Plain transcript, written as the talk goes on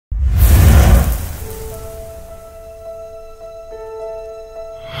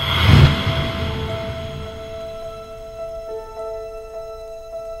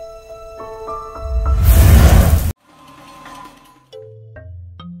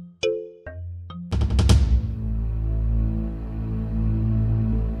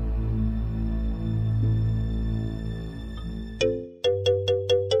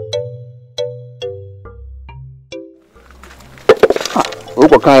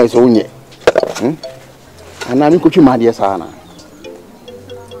ko kan so unye ana mi ko twi ma de sa na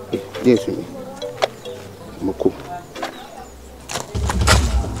yes mi moko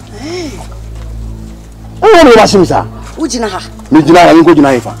o no ba shimsa ujina ha mi jina ha mi ko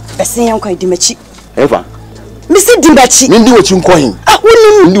jina ifa besen yan kwan di machi efa mi si di machi mi ndi ochi nko hin ah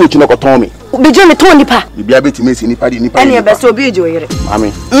woni ndi ochi na ko ton mi bejo mi ton nipa bibia beti mesi nipa di nipa ene be so obi ejo yire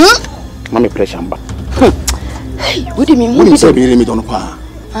mami pressure mba hey wodi mi mu se be mi don pa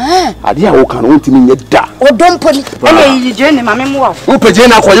ade a wo kan won timi nye da odompo ni ene yi je ne mame mo wa wo peje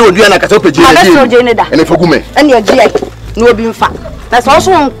na koye odua na kasa peje na di je ne da ene fagume ene agi ai no obi mfa na so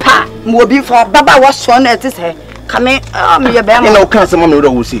so mpa mo obi mfa baba wo so na etise kame me ye be ma ina wo kan se mama wo da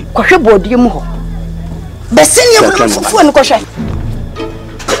wo si kohwe bodie mu ho besini e ko fufu ne kohwe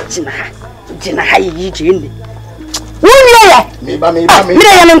jina ha yi je ne woni ya me ba me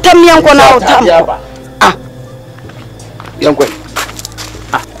mire ya ntam mi anko na otam yankwe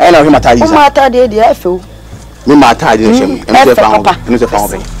ai na mata yi sa mata de afew mi mata de shem eno se fa ho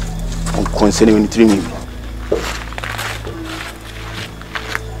be on concern ni trimi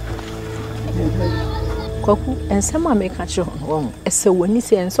Kwaku ensema meka che ho ese wani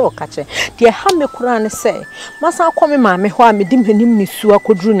se ense okache de ha me kura ne se masa akome maame ho a medim hanim ni su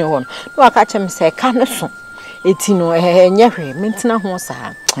akodru ne ho no akache me se ka ne so eti no enye hwe mentena ho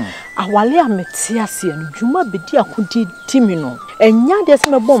sa awale a meti ase no dwuma bedi akodi timi no enya de se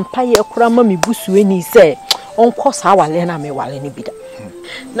mebɔ mpa ye kura ma me busu ani se onko sa awale na me wale ne bida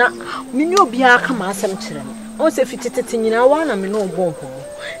na mini obi aka ma asem kire no on se fititete nyina wa na me no bɔ ho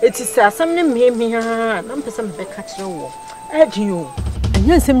eti se asem ne mehia na mpesa me beka kire wo adin o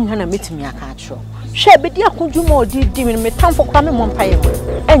enya nsem nya na metimi aka akiro hwe bedi akodwuma odi di me tamfo kwa me mpa ye mo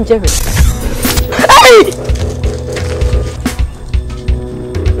enje hwe hey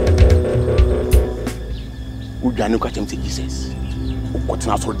udwane ko atem se Jesus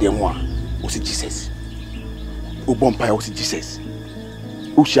ukotena so de ho a o se Jesus o bompa o se Jesus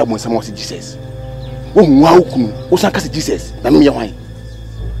o hia mo nsam o se Jesus o hu wa okunu o san ka se Jesus na me ye hwan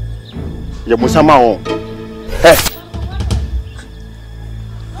ye mo sama o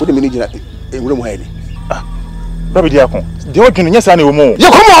o de me ni gina enwure mo haile baby Diakon de odwunu nya sa na wo mo ye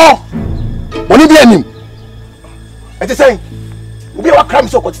komo woni bi anim ete sen obi wa kram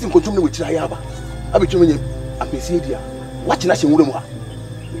so ko titin kontum ne wo tira ya ba abetwum nye apesi dia watch na hyenwure mu ha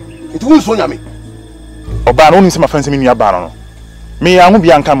etu wonso nyame oba na oni se ma fanse mi nua ba no me ya hu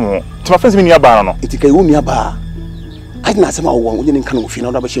bia nka mo te ma fanse mi nua ba no eti kai wo nua ba adi na se ma wo onye nka no fi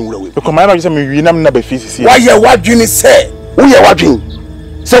na da ba hyenwure we ko ma na je se me wi na me na ba fi sisi wa ye wadwini se wo ye wadwin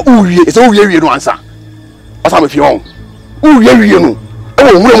se uwie no ansa asa me fi on uwie no e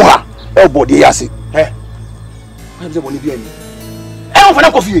wo nwure mu ha e body ya se am se boni bia ni e won fa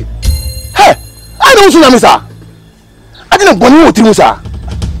na kofie I don't know Misa. I didn't boni o timusa.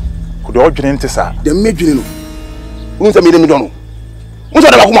 Ko do odwene nte sa. De medwene no. Won se me de me dono. Won se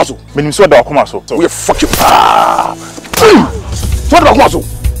da ba kuma so. Me nim so da kuma so. We fuck you. So da ba kuma so.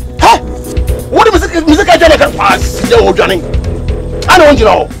 What the music I jana kan pass. De o dwane. I don't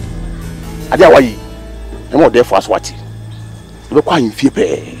know. Ade awayi. E mo de for aswati. E be kwa himfie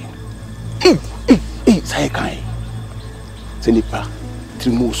pe. Sai kai. Se nipa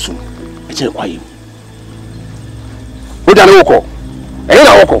trimusu. E che kwa yim. Udane woko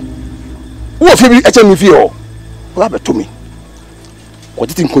na woko wo fi bi eche mi fi ho wa beto mi ko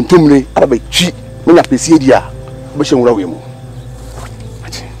titi nkontom ne aba be twi me na pesi edi a be hyenwura we mu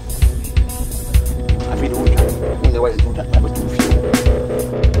ati abi do ne wa do da ba to fi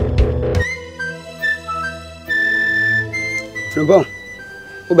no bon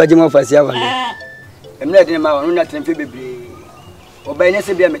o ba je mo fa si awa ne emna de ma wa no na trenfe bebre o ba ne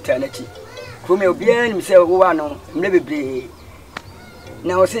se bia meta na chi Kome obiara ni se wo wa no mle bebre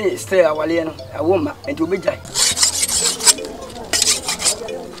na o se stay awale no awoma enti obejai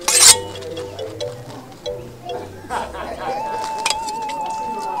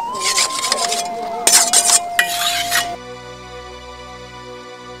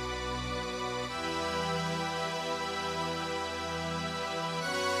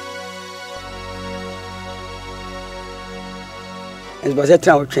es ba se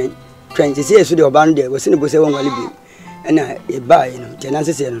tran train Twenty years to the Obande was in the Bosse one walibi, and I buy,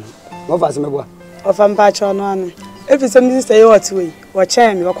 Tenancy, what was my boy? Of a patch on one. If it's something to say what way, or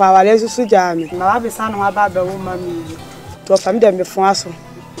cham, or quite a little jam, my happy son or about the woman to a family before us.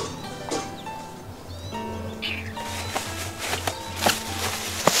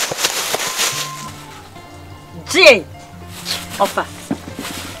 J. Offer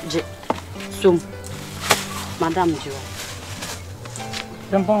J. Soon, Madame Jo.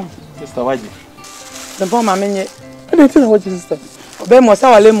 Jump on. Sister Waji. The bomb, I mean, I don't know what is that. Obe mo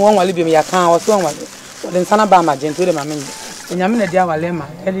sa wale mo wale bi me Akan o so wale. O den sana ba ma gento de ma me. Enyame na dia wale ma.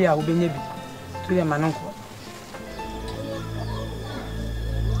 Ele ya obenya bi. To de ma no nko.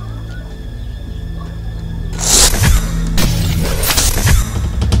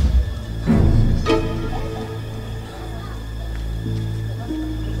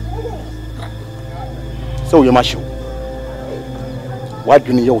 So you must. What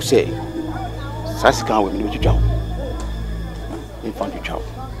do you say? Sasika we me twa. Infant twa.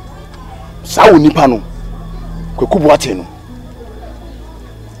 Sawo nipa no. Kwekubu ate no.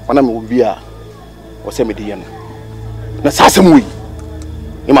 Ona me obi a o se me de ye no. Na sasem we.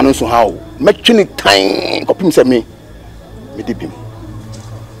 E ma no so ha o. Me twini tan kopim se me de bim.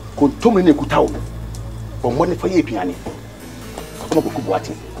 Kontom ne kuta o. Bo mo ne fa ye piane. Ko kwekubu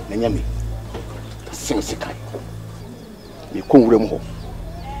ate na nya me. Sikai. Me konwure mu ho.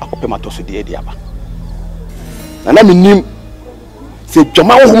 Akopema to so de aba. Na me nim se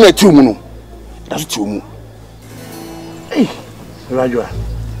dwama wo ho na ti mu no. Da so ti mu. Eh, Rajwa.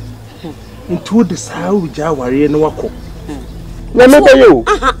 Ntu de saa uja ware no wako. Na me be yo.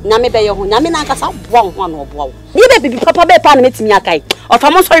 Aha, na me be yo ho. Na me na nkasa boa ho na oboa wo. Ni be bibi papa be pa na metimi akai.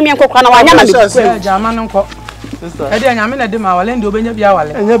 Ofamo sori me nkokwa na wanya ma me ku. Jama no nko. Sister. Ede anyame na de ma wale ndi obenya bia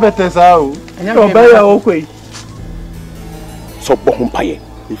wale. Enye bete saa o. Obaya okwe. So bo ho mpaye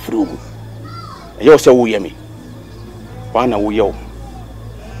ifiri omu. Eyo se wo ye me. Ba na wo ye o.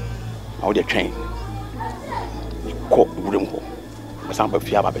 Awo de twen. Ko wurem ho. Basa ba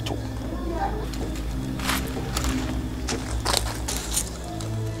fia ba beto.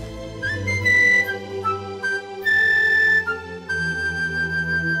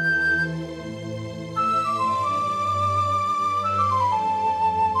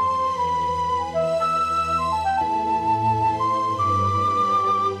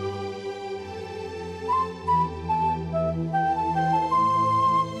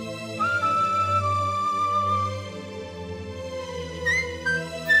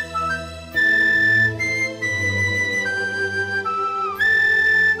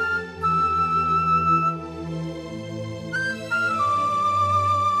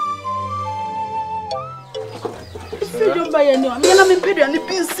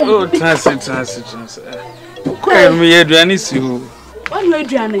 Oh, transit. Why me aduane si ho? Why you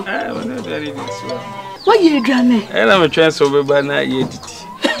aduane? Why aduane si ho? Why you aduane? Na me twen so be ba na ye titi.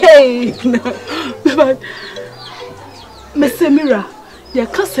 Hey, but Mr. Mira, ya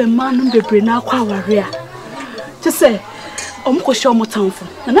kase man bebre na akwa ware a. Just say, omko show mo tanfo.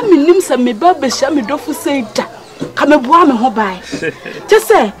 Na me nim se me ba be hia me dofo sei da. Ka me boa me ho bai. Just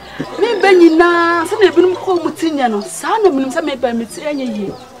say, me ba nyina, se na ebinum ko mutinya no. Sa na me nim se me ba meti anya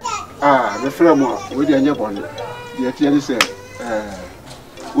yi. Ah, the frame we dey anya bone. The tia ni say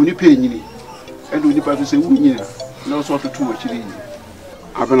oni pe nyini. E do ni pa say wu nyina. Na so to akiri.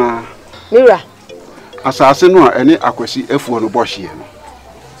 Abena Mira. Asase no a ene akwasi afuo no bohye no.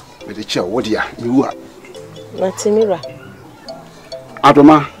 Me de che wo dia me wu a. Mati Mira.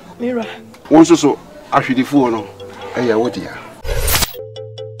 Adoma. Mira. Won so ahwedifuo no eya wo dia.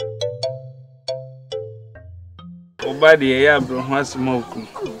 Oba de ya bro ho asema oku.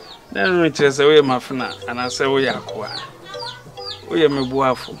 Na no kire se we mafuna ana se we yakoa. We me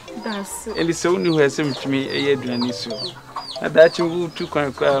buafo. That's it. Eli se uni ho asem tumi eye aduane su. Na da chi wu tu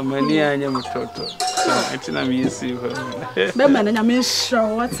kwan kwa mani anya mtoto. So etina me yesi ho. Be man na me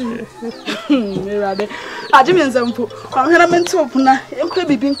show what Mira de. Aje me nzampo. Kwa hera me ntop na empa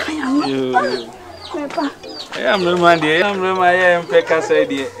bibi nkan ya no. Mepa. I'm no man de. I'm no man ya empa kasa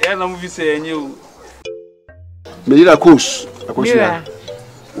de. Ya na mu bi se enye o. Me yira course akosia.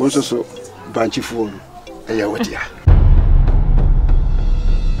 Won so banchifuo no eya wo dia.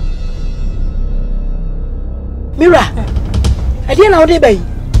 Mira. Ade na wo de bai.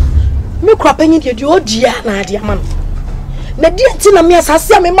 Me kwa panyi de odia na ade ama no. Na di enti na me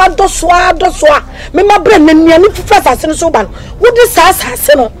asase me ma dosoa me ma bre na nuane fufu asase no so ba no. Wo de sa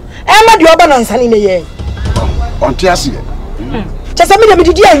asase no. E ma de oba na nsane ne ye. Onti ase. Chesa me de me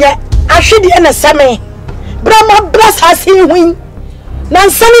didi anya. Ahwe de na same. Bra ma bless asase hu. Na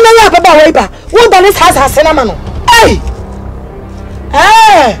nsane na ya baba wa iba. Wo da ne asase na ma no. Hey!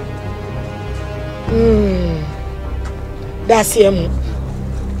 That's him.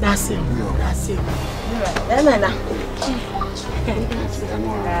 That's him. That's him. Nana.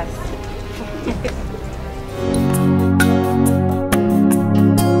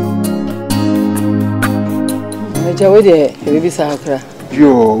 Meja we de baby sakra.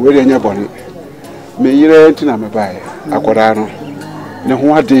 Yo, we de nya bone. Me yire ntina me bae. Akoda no. Ne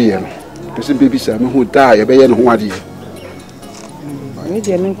ho ade ye no. Pese baby sa me ho da ye be ye ne ho ade ye. Me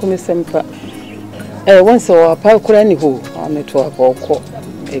de me nko me sempa. Once o pa kura ni ho. meto akoko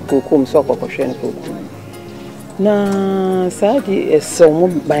ekoko so akoko hwe ne koko na saadi eso mo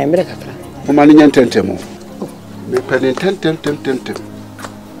ban mere kakra o mani nyantentem me pene tentem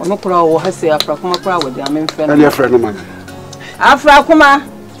ono kura wo hase afra kuma kura wo de amemfe na afra no man afra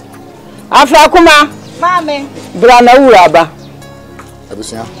kuma mame bra na wura ba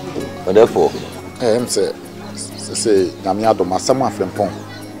abusia therefore say na me adoma asem afrempon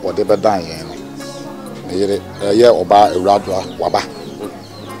wo de bedan yen no na yere ye oba ewradwa waba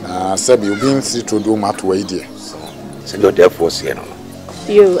na sabi obi nsi todo mato wa idie say no therefore say no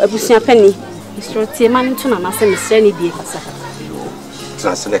yo abusia pani Mr. Tieman into na mase Mr. ni die kasa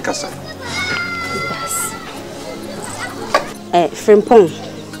transle kasa frempon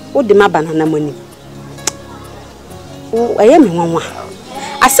wo de mabana na mani o aye me nwanwa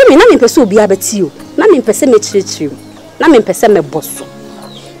ase me na me pese obi abati o na me pese me chirechirim na me pese me boso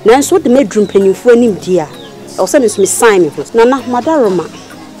na nso de me drum panimfo anim dia o se me so me sign me ho na na madaroma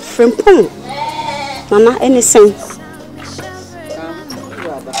frempon na anything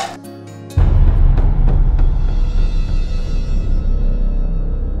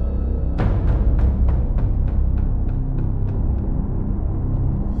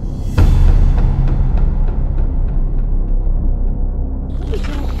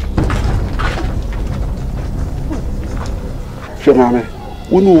Mame,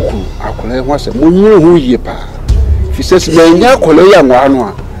 unu uku akole ho asem monye ho yie pa. Fi sese manya akole ya nwa anu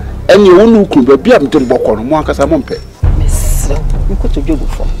a. Eni unu uku ba bia mde mbokọ no mo akasa mo mpe. Mesra, nkoto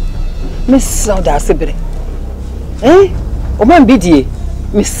dwogufo. Mesra da asebere. O man bidie.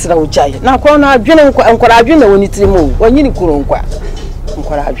 Mesra ojai. Na kwa na adwene nkora adwene woni tirimo. Wanyini kuro nkwa.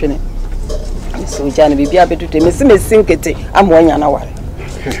 Nkora adwene. Mesra ojai na bibia bedute mesi nkete ama wanya na ware.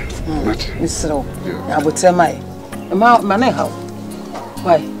 Mesra. Ya botremai. Ma na how?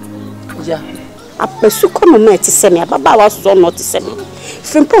 Why? Ja. Apesu kono na ti se me ababa wa so no ti se me.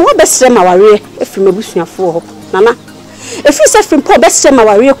 Fimpo wo be sre ma ware efiri mabusuafo ho. Nana. Efiri se fimpo be sre ma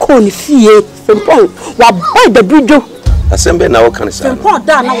ware ko ni fie. Fimpo wa boy the bridge. Asembe na wo kan sa. Fimpo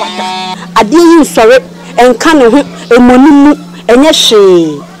da na wada. Ade yi nsore enka ne ho emonimu enye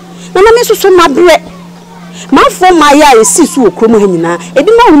hwe. Nana me so mabre. Manfo maya esisu okromo ha nyina.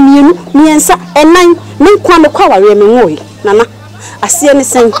 Ebi ma omienu, miensa, enan, me nkwa me kwa ware me ngoi. Nana. Asie ne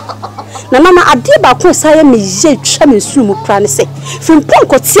sen. Nana na ade ba ko saye me ye twa me nsu mu pra ne se. Fimpon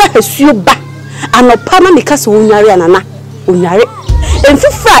ko tia hasuo ba. Anopa na me kasa onware anana. Onware.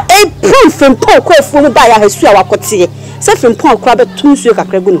 Emfifra prum fimpon ko afu mu ba ya hasuo a wakotie. Se fimpon ko abetum nsuo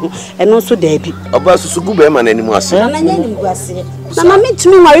kakra gu ne ho. Eno nso da bi. Oba susu gu be ma na animu ase. Nana nya animu ase. Nana me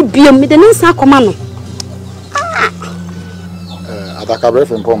tumi ware biem me de ne nsa akoma no. Adakabre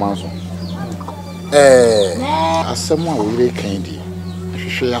fimpon manso. Asem a wo yire kan di.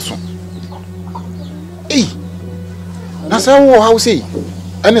 Hwehwe aso. Na say wo how say?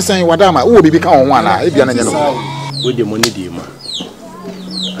 Any say wadama wo bibi kan ho ana e bia na nya no. Wo de money di ma.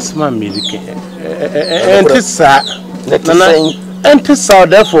 Asma America. Entisa. Entisa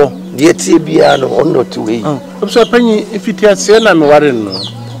therefore de tie bia no on not way. So panyi ifiti ase na me ware no.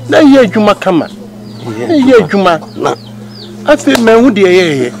 Na ye adwuma kama. Ye adwuma na. Afi menhu de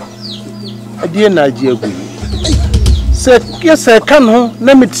ye. Ade na agi agu. Se kan ho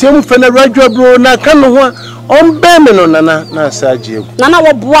na metiam fa na radwa bro na kan ho on be me no nana na sa agi agu. Nana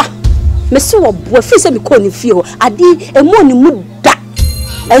wo boa. Mesi wo boa fi se me ko ni fie ho. Ade emu ni mu da.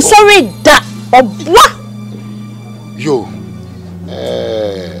 Sorry da. Oboa. Yo.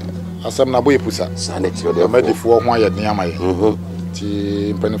 Asam na boye pusa. Sanity o de medifo ho ayedin amaye.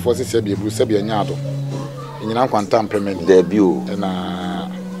 Ti mpanifo se bia bru se bia nya ado. Nyina kwanta mpemeni. De bio. Na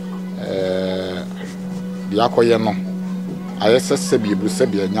dia koye no. Ayese se bia bru se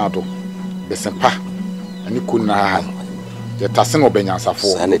bia nya ado. Besempa. Ani kunna ha. Ye tase no benyansafo.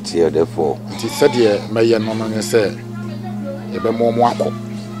 Sanity o de fo. Ti se de meye no no ne se ye be mo akọ.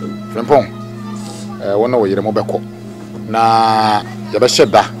 Frempon. Wona wo yire mo beko. Na ye be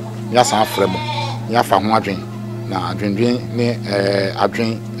hyeda. Ya san afremo. Ya fa ho adwen. Na adwendwen ne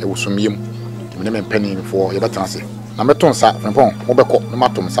adwen ewusumiem. Me ne mpani fo ye betana se. Na meton sa frempon mo beko no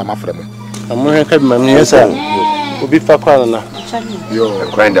matom sa mafremo. Amu he ka bi mam ne sa. Obi fa kwa na. Yo,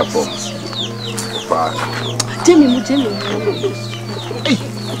 grind up for. Jimmy. Hey.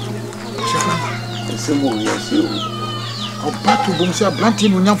 Ese mo yes you. Obatu bom se abranti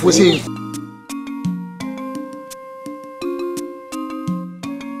no nyamfo se.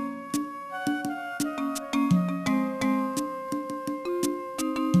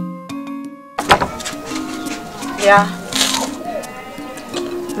 Yeah.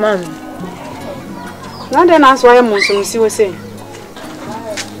 Mom. Now then that's why I'm so see what say.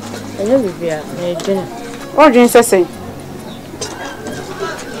 I know we are. What do you say?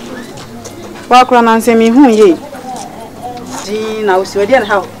 Wakura na nsemi hu ye. Di na usiwedi na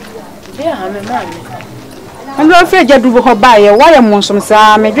how. Dia ha me ma me. Ando fe jadu bo ho bae wa ye monsom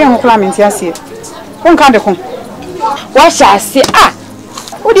sa me dwen ho kla me ntiase. Won ka de ko. Wa sha ase ah.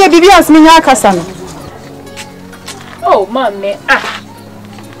 Wo de bibi as me nya akasa no. Oh mama ah.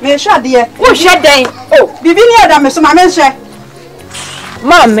 Me sha de. Wo hwe den. Oh, bibi ni ada me so ma me hwe.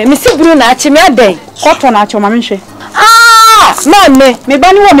 Mama me si buru na achi me aden. Koto na achi ma me hwe. Ah, mama me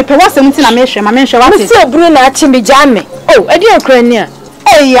bani wo me pe wasem ti na me hwe ma me hwe wa me si buru na achi me jame. Oh, edi okrania.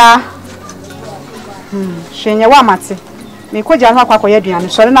 Eya. Shenye wa mate. Me ko ja akwa koye aduane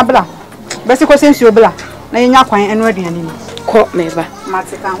sore na bla. Besi ko sensuo bla. Na yenya kwan enu aduane ni. Ko me ba.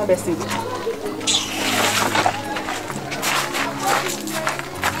 Mate kan ho besi.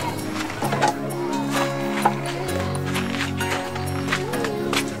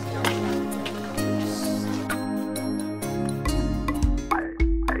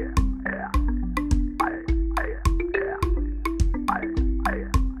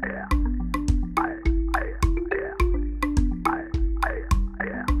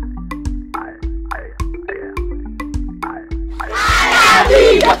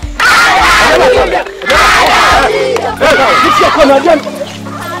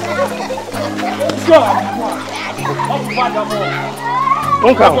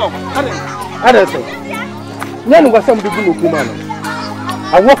 Nani wasem de bu kuma no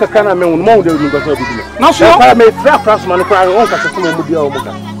awoka kana me won mo de ni ngasa bi dum na so para me fra cross man ko on ka so mo bia o mo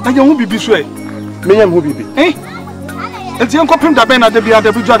ka na je hu bibi so e me nyam hu bibi enti en ko pim da ben na de bia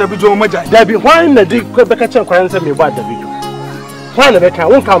da bi jo mo ja da bi hwan na di ko be ka chen kwaran se me ba da bi jo hwan na be ka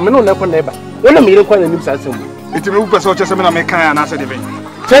won ka me no na ko na ba won na me ire kwa na nim sa sem enti me bu pese o chese me na me kan na se de ben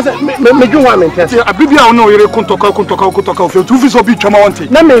chese me ju wa me chese abibi a no ire kuntoka ofe tu fi so bi twama wonte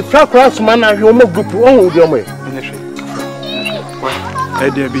na me fra cross man na hwe o mo group on wo de o mo e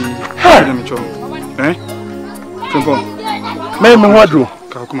de bi de me cho tempo me hodro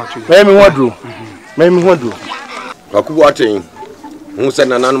ka kuma tu me hodro Akubu aten hu se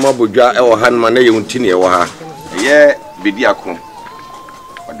nananom abodwa e wo han ma na ye untini e wo ha ye bedi akon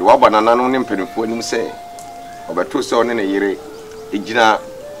ode wa banananom ne mpenifo anim se obeto se one ne yire ejina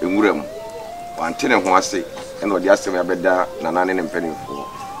enwuram wantene ho ase ene ode asem ya beda nanane ne mpenifo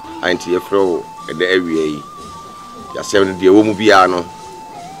anti ye fro e de awie yi ya se ne de wo mu bia no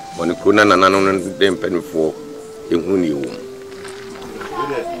woni krona nananom ne mpenifo ehu ni wo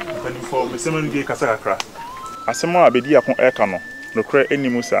mpenifo mesema ngi kasa kakra asema abedi akon eka no nokre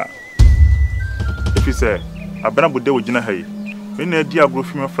enimu sa efi se abena bude wogina hayi me na adi agro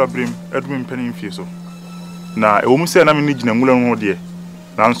fi mafra brem adum mpanin fie so na ewo mu se na me ni gina ngula no de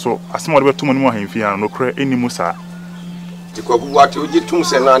nanso asema de betum no han fie ha nokre enimu sa tikwabu wate oji tum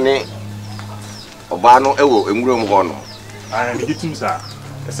se na ne oba no ewo engura mu ho no ah ni tum sa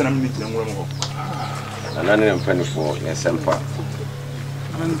ese na me ni gina ngula mu ho nanane ne mpanifo ne sempa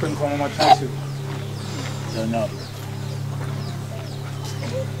nanane mpanifo ma chance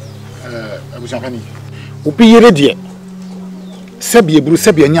abushakani obi yere de sabie buru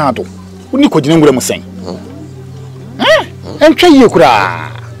sabie nyaado oni kogina ngura mu sen entwa ye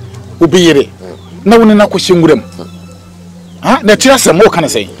kura obi yere na woni na kohye ngura mu na tira sem o kan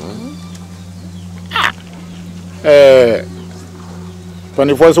sen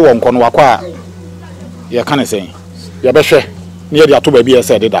panifo so won kono wakwa ye kan sen ye behwe ne ye de ato ba bi ye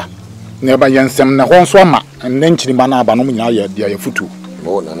se deda ne ba yensem na ho nso ama nnankiri ba na aba no nyina ya futu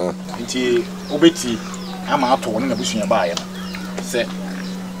o nana nti obeti ama ato woni na busua ba ya se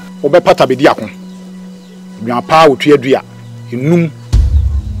obepata bedi akon nwa pa otu adua enum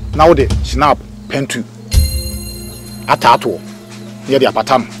na wo de snap pentu atato ye de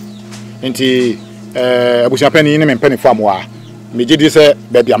apatam nti abusua pani ne mempani fam wa megidi se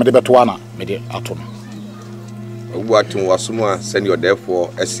ba bia me de beto ana me de ato no obu atum wasomo a send your therefore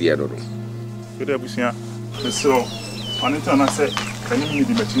asie dodo kede abusia mesro anita na se kani mi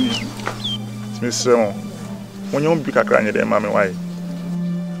di matini mesro wonyo bi kakra nye de ma me wai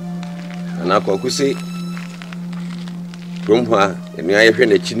ana ko kusi romha enu ayehwe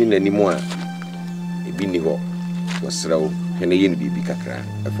na chini na nimu a ebi ni ho wasrawo hene yin bibi kakra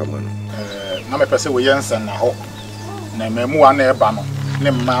afama no na me pese we yensa na ho na memu a na eba no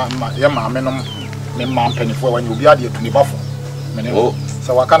ne ma ye ma me no me ma mpanifo wa nyi obi ade atuni bafo me ne ho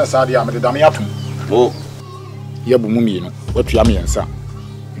sa waka na sa ade a me de dame atum o ye bu mu mi no watua me yensa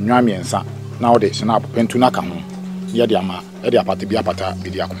nwa me yensa na wo de snap pentu na ka ho ye de ama e de apata bi apata bi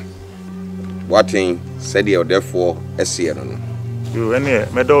di akon watin said you therefore asie no yo ene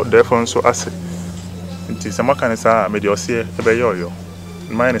medo therefore so ase nti se maka ne sa me de osie e be yoyo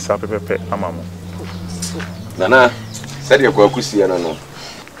mai ne sa pepepe amamo nana said you kwa kusie no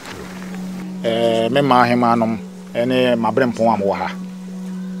me ma hema nom ene mabrempon am wo ha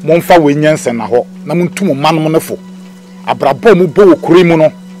momfa wenyanse na ho na montum manom nefo abrabo mu bo okuri mu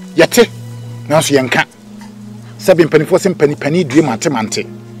no yete nanso yenka sabi mpanifo se mpanipani due mante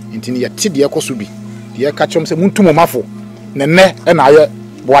ntini yete de ekoso bi de ka chom se montum mafo nenne na aye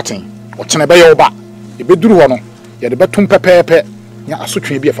boaten o chene be ye oba e beduru ho no ye de betum pepepe nya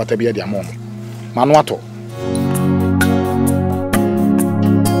asotwe bi afata bi de amon manu ato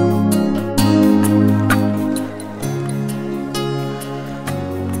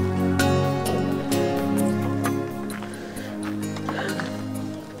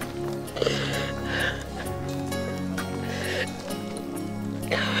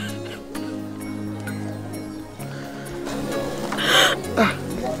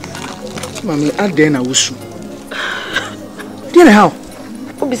Mami, I didn't wish you. Didn't how?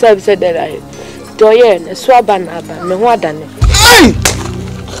 Who besides said that I Doyen, a swaban abba, me what done. Hey!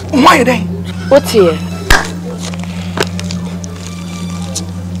 Why then? What's here?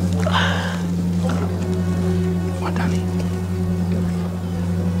 What done?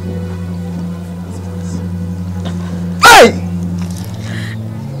 Hey!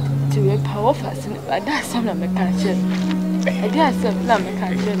 To a power fasten, but that's some of my catcher. I dare say, I'm a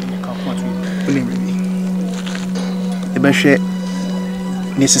catcher. The best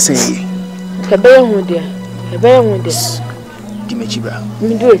necessary. A bear wound, dear. A bear wound. Dimechiba.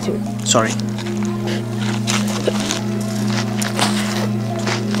 Me do it. Sorry.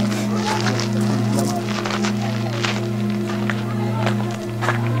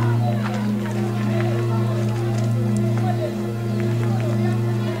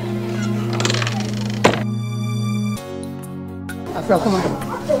 Come on.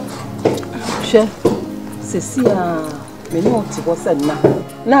 Chef, Cecilia, me know what was said now.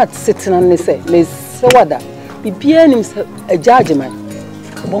 Not sitting on the say, Miss Sawada, be being a judgment.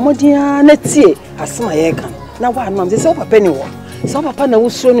 Bomodia, let's see, as my Akan. Now, one month is over penny one. Some upon a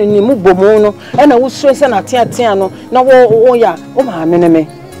wood in the Mubomono, and a wood son at Tiano. Now, oh, yeah, oh, my enemy.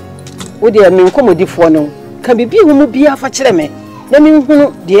 Would you mean comedy for no? Can be who be a facileme? Let me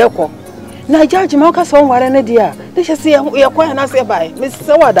know the echo. Na judge Moka so what an idea. They shall see we are quite nice by Miss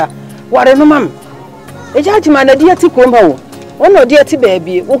Sawada. What a mum. A judge man, a dear Tikumbo. One or dear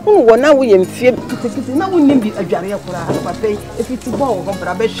baby, who were now we in fear. Now we need a jarrier for our pay if it's a ball from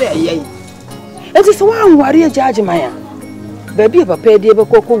Brabeshe. It is one warrior judge Maya. Baby of a pay dear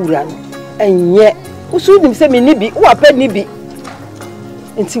Coco run. And yet, who should him say me nibby, or a pet nibby?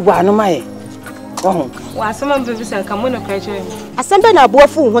 And see one of my. Wa some of the say come on okreche. Asante na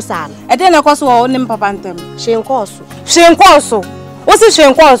boafu ho sa. E dey na kwaso wo nim papa ntem. Shenkoso. Shenkoso. Wo si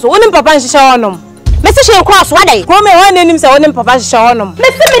shenkoso, wo nim papa nhihye wonom. Me si shenkoso wadai. Ko me wo nanim say wo nim papa nhihye wonom. Me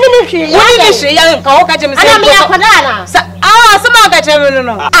si me ni hwe. Wo ni hwe ya nka wo ka je me say. Ana me akoda na. Sama ka je me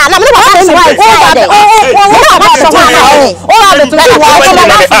no. Na me wa say why.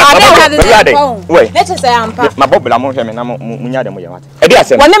 Wait. Let us say ampa. My bobula mo hwe me na mo nya dem ye wat. E dey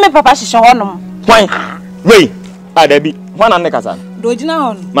asem. Wo nim papa nhihye wonom. Why? Wait. Adabi. Wana nne kasa. Do jina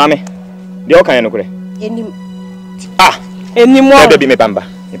hon. Mame. De o kan ye no kure. Enim. Enimo. Adabi me pamba.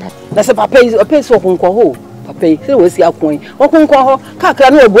 Me papa. Na se papa is pay so kunko ho. Papa se we si akon. O kunko ho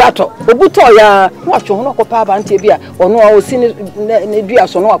kakra na obu ato. Obu to ya wo atwo ho no kopa ba ntie bia ono a o si ne dua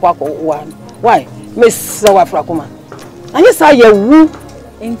so no akwa wa. Why? Miss Wafrakoma. Anye sa ye wu.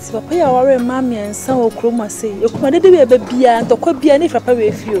 Enti papa ya ware mama ensa wo kroma sei. Ekuma de be bia ntokwa bia ne papa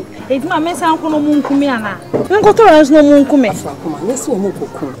we fio. Enti ma mensa nko no munkumi ana. Nkoto ran no munkumi. Wafrakoma. Ne se wo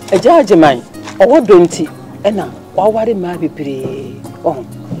mukoku. Ejaje man. Owo donti ena wa ware ma bebre.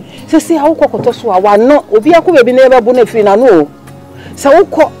 Sesi a wokọ koto so a wano obi akọ be na ebe bo na firi na no. Sa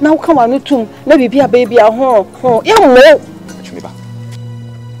wokọ na woka wano tum na bibia baby a ho ya mo. Chumi ba.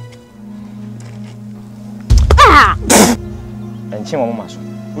 Enche mo maso.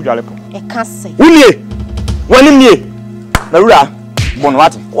 Ujale po. E ka sei. Unie. Wani mie. Na rura. Bono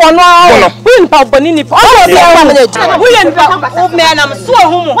wati. Wono. Win pa boni ni pa. Wo yen pa o me na so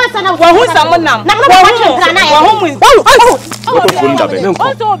hu mu. Wo hu sam nam. Wo hu mu. What of Funda be?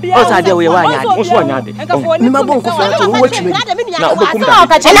 O sa de we wa nya de. Wo so nya de. Ni ma bon ko fa to wo twime. Na obekum da. Na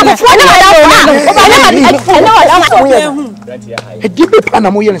ko fo na E di be pa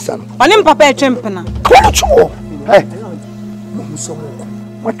na mo ye nsa no. Onim papa e twempena. Ko chuo. Eh. Mo so mo ko.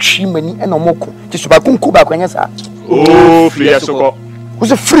 Wa twi mani e na mo ko. Ti so ba kunku ba kwanya sa. Oh, free soko. Wo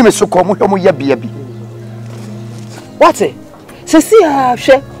se free me soko mo ya bia bi. What? Sesi a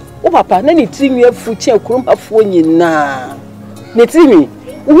hwe. O papa na ni timi afu che kurum afu nyina. Ni timi.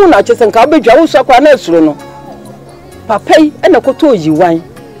 Wo na che senka obedwa wo so kwa na asuro no. Papa yi e na koto yiwan.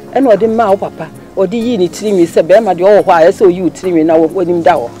 E na ode ma wo papa. Ode yi ni timi se be ma de o ho a se o yi timi na wo nim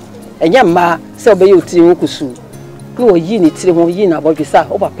da wo. enya ma se obe yo tiri nkusu no oyi ni tiri ho yi na bodwe sa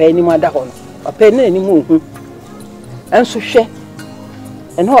o papa ani mu ada ho no papa na ani mu hu enso hwe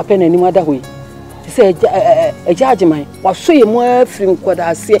eno papa na ani mu ada ho yi se eja ajeman wa so ye mu afiri nkoda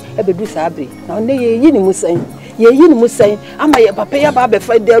ase ebedu sa abre na ne ye yi ni mu san ye yi ni mu san ama ye papa ya ba be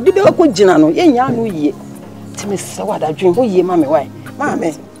fa de odi be ko gina no ye nya no yie timi se wada dwen ho yie ma me why ma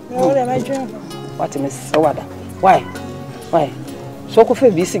me no le ma dwen what me se wada why so ko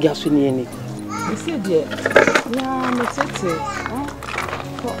fe bi si ga so ni eni isi de na me tete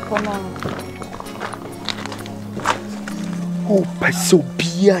ko na o paso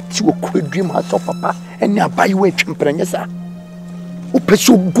bia ti wo kwadwem ha to papa ene abayi we twempranye sa o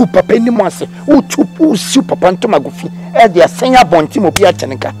paso gu papa ni mo ase o tupu si papa ntoma gofi e de asenya bonti mo bia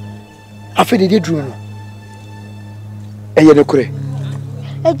teneka afede de duru no eye ne kure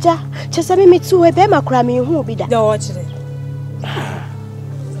eja chese me tu e be makura me hu obi da da wo kire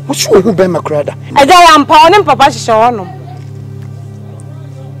o su hu be makura da eja ya mpa oni papa hihye wono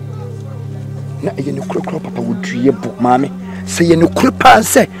na eye ne kure papa wo duye bu maame se ye ne kure pa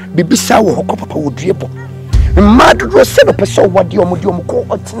se bibisa wo hokọ papa wo duye bu mmadro se be pese wode omodi omko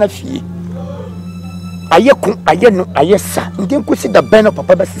otena fie aye kun aye no aye sa ngen kosi da ben no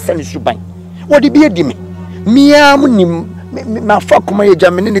papa be sese ne suban wode bi edi me miam nim ma fa kuma ye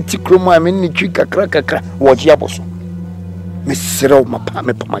jamene ne tikromo amene ne twi kakra woje aboso me serew mapa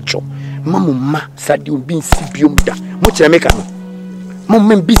me pamacho mamuma sadi obi nsibiom da mo kire me ka no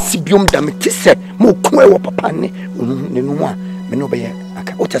mo bi sibiom da me tise mo ko e wo papa ne no a me no be ye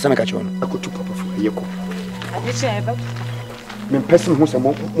aka o tasa me ka chiwo no akotu papa fu ye ko ade che eba me person hu se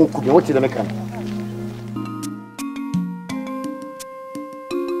mo ku be wo tire me ka no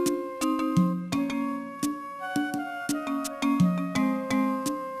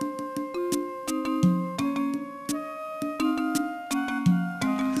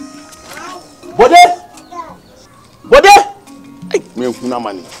Bode ay me kuna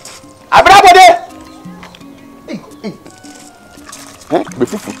mani abra bode be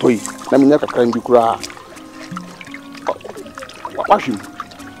fufu toyi na me nyaka kran bi kura wa hwim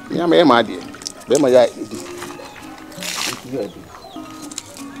ya me ma de be ma ya edi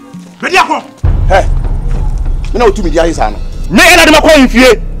bedi akọ me na otumi di ayi sa no me na de makọ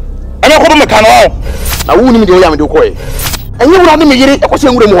mfie e me ko be meka no na wu ni me de o ya me de ko e enye wura ne me yire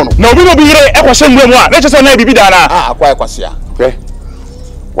ekose nwure mu hono na obi no bi yire ekose nwure mu a na chese na bibi da na akwa ekose a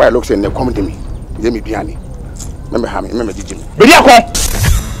why look say ne come to me ye me biane me ha me didi me bedi akọ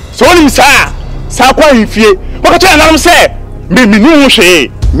so oni sa kwa himfie wo ka tell na say me nu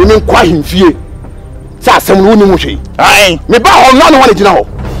hwe me kwa himfie sa asem no ni mu hwe ai me ba ho no wona gina ho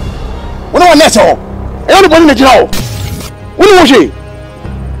wona wona se ho e no boni na gina ho wona mu hwe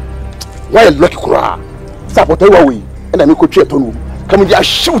why lucky kura sa potai wa we na me ko twa tonu kam di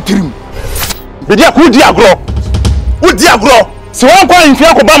ahyew tirim bedi akọ di agro so won kwa himfie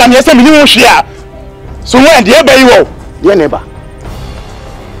akọ ba na me se me ni mu hwe a so when de eba yi wo ye ne ba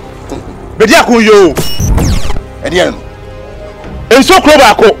bedi akọ yo e de no enso kro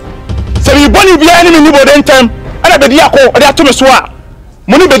ba akọ se bi boni bia ni ni bode ntem ana bedi akọ de ato me so a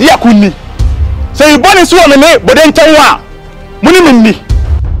mo ni bedi akọ ni se bi boni so me ne bode ntem wa mo ni me ni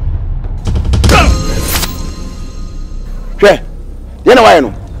hwe ye na wa ye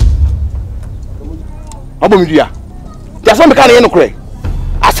no abo mi dua ya so me ka na ye no kre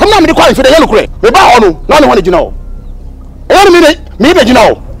asem na me de kwa nfe de ye no kre me ba ho no na ne ho ne gina ho e ye me be gina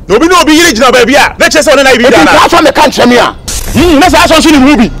ho no bi yire gina ba bia na che se one na bi da na ka so me ka nche me a na sa so ni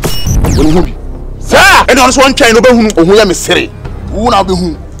hu bi oni hu bi sa e no so ntwen no be hunu ohun ya me sere wu na be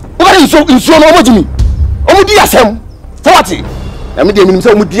hu o ba nso no o mojimi o mu di asem forty na me de minim se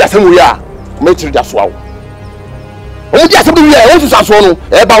o mu di asem wo ya o me tiri da so awo o mu di asem do ya o su sa so no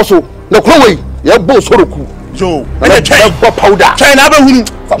e ba so na kro wei ye bo soroku jo e twen bo powder twen na be hunu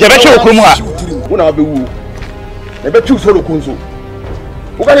ye be che okro mu ha wo na be wu e be tu soroku nso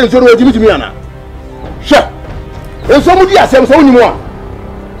o ka nso no ojimi ana hwe enso mu di asem so oni mu a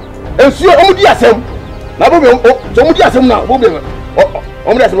enso o mu di asem na bo be so mu di asem na bo be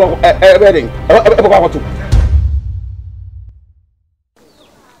o mu di asem be den e bo kwato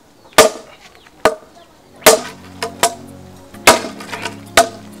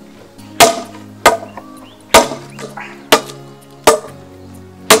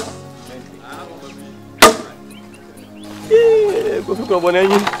ko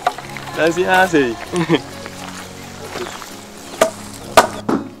bonenyi nasi ase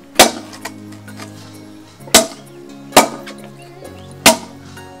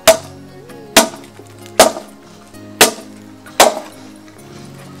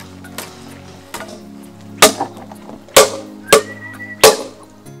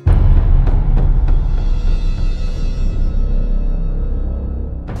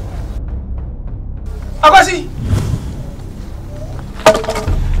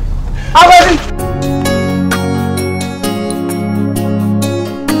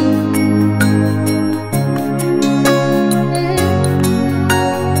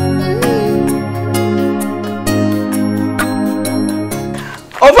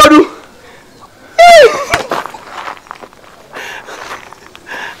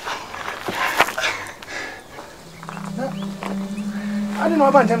I don't know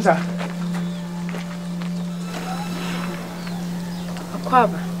about them, sir.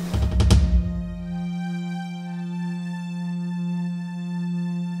 Akwaba.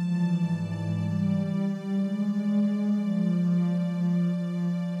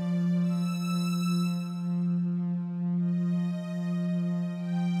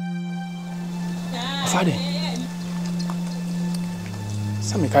 Father,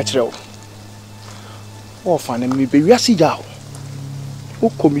 some catch you. Oh, fan me be we see ya. O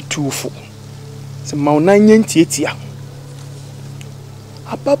come too full. Se ma una nyentie tia.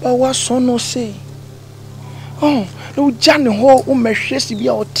 Ababa wa so no say. Oh, no jane ho o mehwe si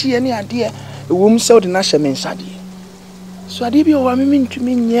bia o tie ne ade e wom se o de na hye me nsade. So ade bi o wa me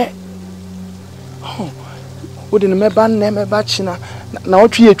ntumi nye. Oh, o de ne meba na meba china na o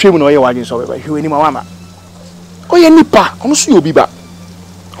twe etwem na o ye wadin so beba hwe ni ma wa ma. O ye nipa, o so ye obi ba.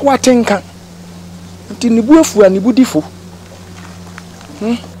 Wa tenka. Nti ni bu afu ani bu difo.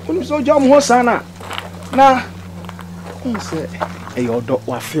 Oni so jam ho sana. Na nse e yodo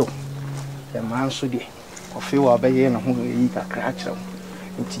wa feel. E man so de. O feel wa be ye na ho yi kakra a kire wo.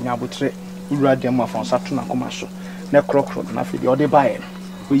 Nti nya botre ura dem afon sato na koma so. Na krokro na fe de o de bae.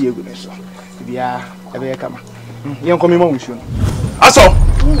 O ye gu ne so. Bia e be kama. Yen komi ma wusu no. Aso.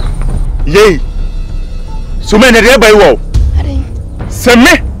 Yei. So me ne de bai wo. Se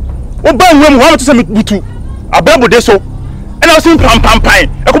me o ba nwam ho to se me butu. Ababo de so. E na o sim pam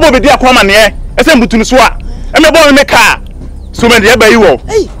e ko bo be di akoma ne e se butu no so a. E me bo me ka. So me de bai wo.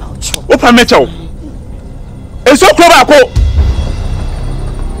 O pa me chew. E so kro ba ko.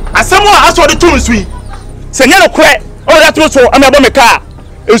 Asemo a aso de tum sui. Se nya no kre. O da tro so am abo me ka.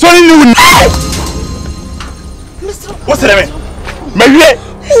 E so ni wu. Mr. What's the name? Mawie.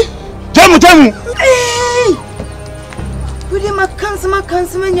 Jamu. Hey! Would you make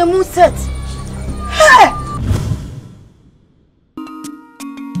cancel your mood set? Hey!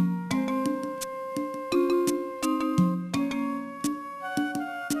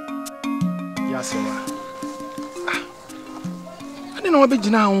 Yes, sir. I didn't know about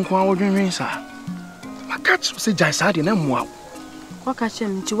Jina on Kwa Wodrin, sir. My catch say Jaisadi and moi. What catch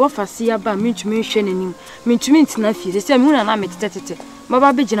him to offer see about me to mention him, mean to mean to nephew, the same moon and I met it.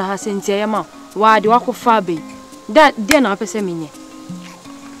 Baba Bijina has sent Yama. Why do I call Fabi? That then I say me.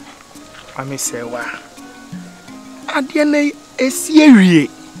 I may say, why? I didn't a series.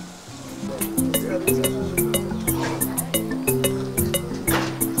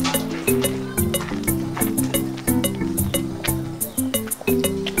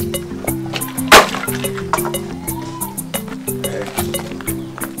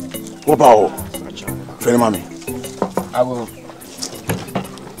 What about friend mommy? I will.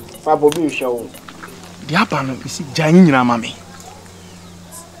 Fabo bi show. The apano is Jani nyina mami.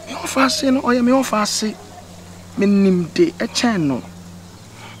 Me ofa se no oye me ofa se. Me nim de e chen no.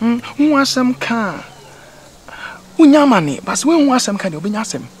 Hu asem ka. Unya mane, bas we hu asem ka de obenya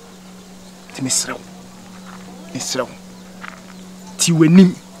asem. Ti mesrew. Ti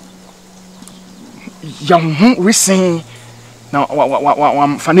wanim. Ya hu resen. Na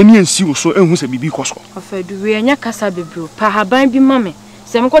wa fanani ensi so ehun se bibi koso. Afedu we anya kasa bebro. Pa haban bi mame.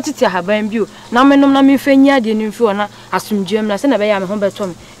 Se me kwotete haban bio na menom na me fanya de no mfi ona asumdwem na se na be ya me ho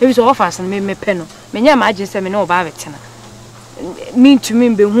betom ebi so offer san me pe no menya ma age se me na oba betena me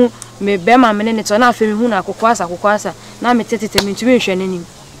ntumi be hu me be ma me ne to na afa me hu na akokwasa na me tetete me ntumi hwe nanim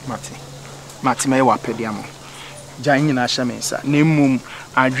mate me wa pede am jan nyina hye me nsa na mmom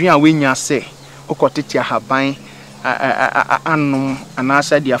adwen a wenya se okotete haban anum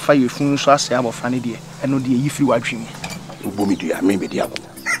anasa dia fa yefun so ase abofa ne de eno de yifiri wadwen Ubomi do ya me be dia ko.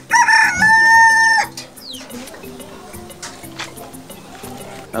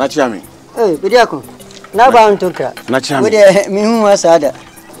 Na chiami. Be dia ko. Na ba ntoka. Na chiami. We de mi hu asada.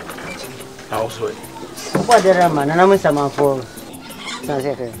 Na so. Kwa de rama na namu sama fo.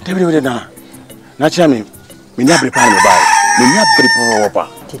 Sanse ke. Debi we de na chiami. Me nya prepare me ba. Me nya prepare wopa.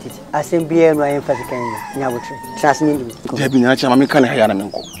 Titi. Asembie no ayen fasikan nya botre. Trasni ndi. Debi na chiami me kan ha ya na me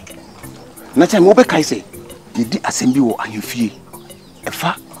nko. Na chiami wo be kai se. Yedi asembi wo ahemfie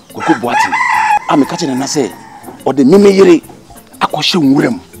efa koko boati ameka che na se o de memeyere akɔhye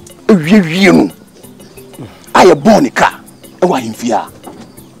nwuram ewie no aye bonika e wa ahemfie a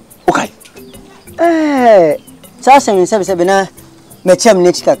okay sasem sebe na mechem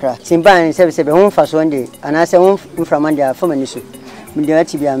ne chikakra simban sebe ho mfa so nde anase ho mframa nde afama ni so mde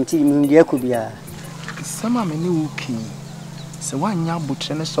ati bia mti mde akubia sama me ne wuki se wanya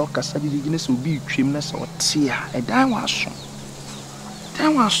botre ne so kasa bi ne so bi twem ne so tia edan waso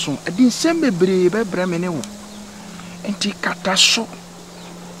edi nsem bebre bebre me ne wo enti kata so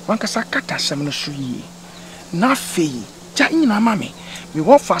wankasa kata sem no so yi na fei Cha ina mami. Me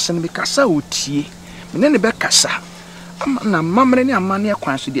wo fast me kasa otie. Me ne be kasa. Na mamre ne amane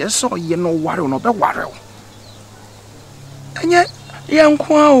akwan so de so ye no ware no be ware. Enye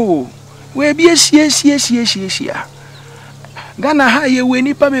yanko o. We bi esie. Ghana ha ye we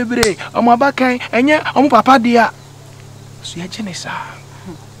nipa bebre. Omo abakan enye omo papa dia. So ye genesa.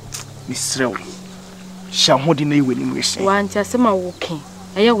 Misrew. Sha hodi na iwe ni mwese. Wanti asema woken.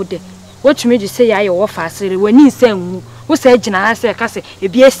 Eye wo de. Wotumi ji se ya ye wo fasere wani nsanwu. Wo se gina ha se ka se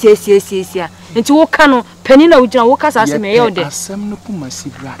ebi esie. Nti wo ka no pani na wo gina wo ka sa se me ye wo de. Asem no kuma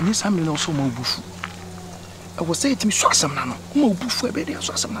sibra. Ni samle na so ma obufu. E wo se etimi so asem na no. Ma obufu e be de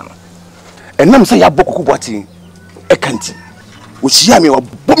so asem na no. Enam se ya bokuku bwati. E kanti. Wo hia me wo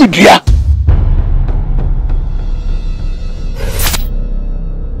bomi dua.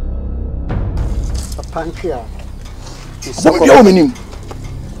 Pankia. Bomi dua o menim.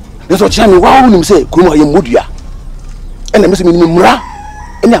 Yeso hia me wa wonim se kurum aye modua. Ena me se me nimra.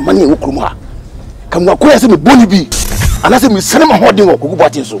 Ena amane wo kurum ha. Kam wa koya se me boni bi. Ana se me sene ma hodin wo kuku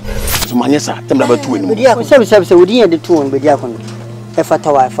bwati so. So manye sa temla ba tu enim. Bedia ko se wodi ye de tu won bedia ko no. E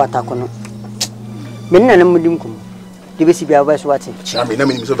fata ko no. Me nna na mudim ko. De be si bia ba so wate. Chia me na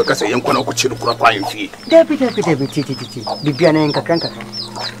me nim so be ka se yen ko na ko chiri kura kwa yemfie. Debi titi. Bibia na nkakran.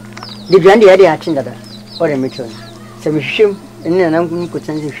 Bibia ndi ya de achinda da. Ore me chon. Se me hwem nna na ko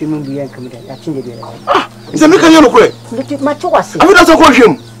tsanze hwem bia nkam da achinda bia. Ah, se me kan ye no kure. Nditi ma chwase. Afida so ko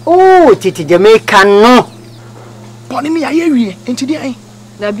hwem. Oh, titi de me kan no. Boni ni aye wie enti di ai.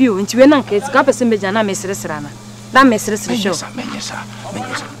 Na bio enti we na nka esika pese meja na mesresra na. Na mesresre show. Menyesa.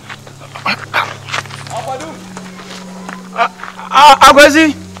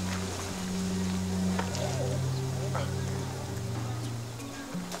 Agwazi.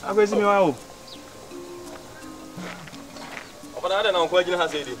 Agwazi mi wa o. Obanade na nko agina ha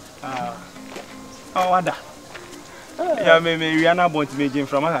sei di. Wada. Ya me wi na bonti meje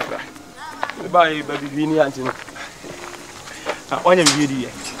from akakra. Ba bibi ni anti no. Onya bibi di ye.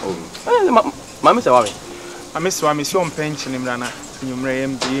 Ma me se wa me. Ameswa me si on pench ni mra na nyumre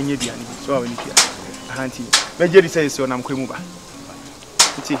yem de yenye duane so awani pia. Ahanti. Meje di say so na mkwemu ba.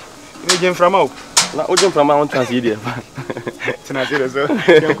 Nti meje mframa o. Na oje mframa on trans yi de. Tina zero so.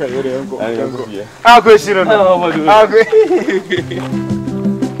 Yanko yanko. Ako shiro no. Ako.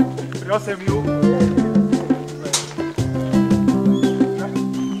 Rose mi o.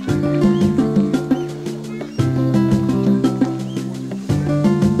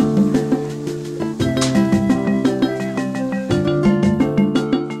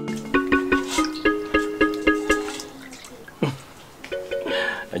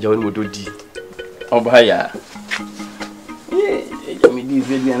 Jawon mododi obaya mi di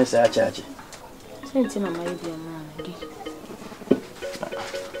veli ana sa chache senti na mai bia na di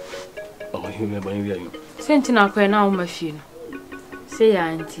me bani bia yo senti na kwa na o mafie no se ya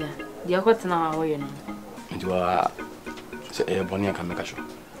antia di akotena wa wo ye no ntiwa se boni aka meka sho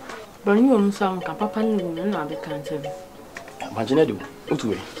boni o nso am ka papa ni wo na be kan tem ma jene do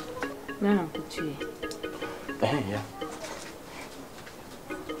otuwe na na kutuwe ya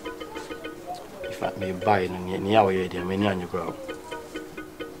me buy ni ya we dey me ni anyu kura.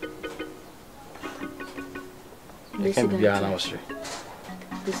 E kan bia na osre.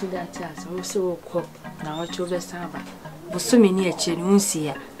 This is that chance. We so ko na wa chobe saba. Bo so me ni eche ni unsi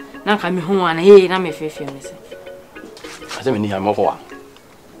ya. Na ka me ho ana na me fefie me se. Ase me ni ha mo fo wa.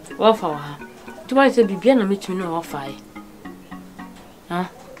 Wa fa wa. Tu wa se bibia na me tumi na wa fa yi. Ha?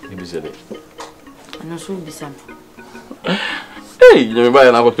 Bibi se de. Ano so bisam. Hey, le me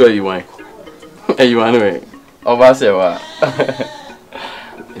buy na ko to yi wan. You anyway. Over say wa.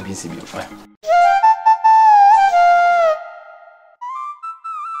 ABC be fine.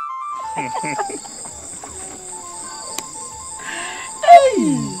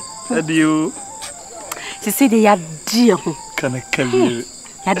 Adio. Se se de ya die ho. Kana kabi.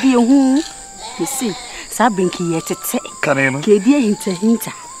 Ya die ho. Me se sa benki ye tete. Kana no. Ke die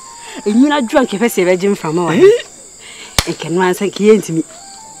hinta. Enyina dwan ke fese be jim from wa. E ke no ansa ke yentimi.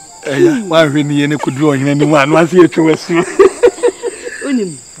 Eya, wa hwe ni ye ne kudu ohene ni wa no ansa ye twe wasu.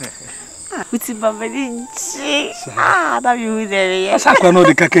 Onim. Uti baba ni chi. Da bi hu de ye. Asa kwa no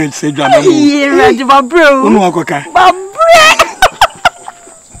de kaka se dwa na mo. Ye ready ba bro. Unu akoka. Ba bro.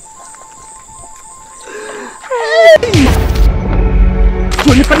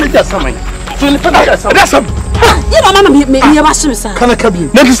 Tuni pa na samai. Tuni pa na samai. Da sam. Ye mama me ba shim sa. Kana kabi.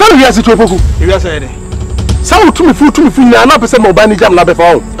 Na ki sanu ya se to poku. Ewi asa ye de. Sawo tumi fu nya na pese mo ba ni jam na be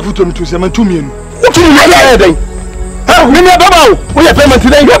fa wo. Afuto mi tu se man tumi enu. Utumi ya ye den. Ha, me ne baba wo. Wo ye payment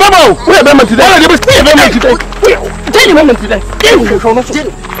den. Ye baba wo. Wo ye payment den. Wo ye payment den. Tell me payment den. Ye wo so no so.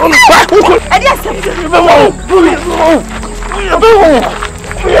 Ono ba. E dia se. Baba wo.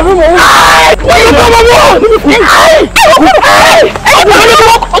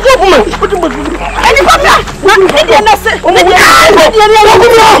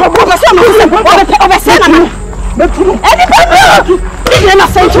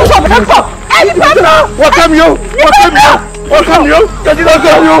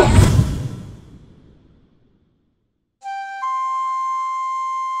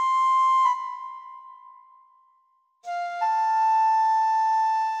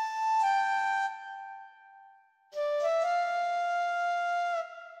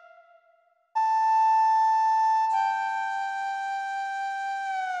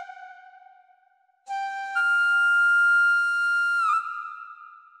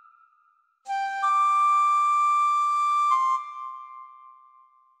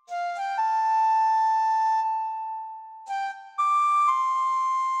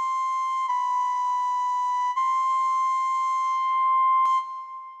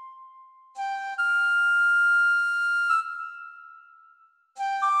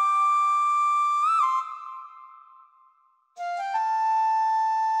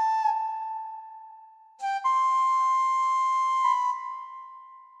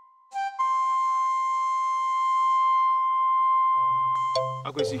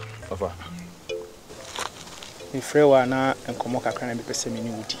 Akwesi. Papa. Mi frɛ wa na nkɔmɔ kakra na bepɛ sɛ me ne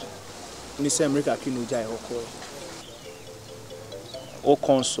wodi. Ni sɛ America ki no gya ɛkɔ. O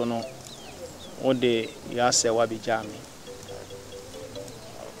konso no. O de ya sɛ wa bi gya me.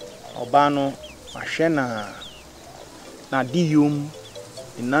 Ɔba no ahwɛ na di yom,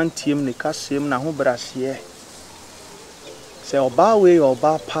 nantiam ne kasem na ho braseɛ. Sɛ ɔba we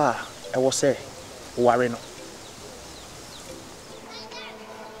ɔba pa ɛwɔ sɛ ware no.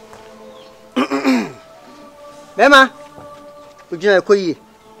 Bema, ujina koyi.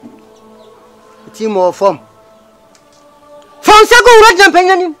 Team of form. From second red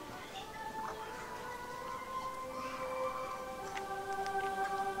champagne.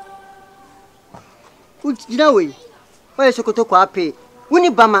 Ujina we. Why sokoto kwa pe? Wuni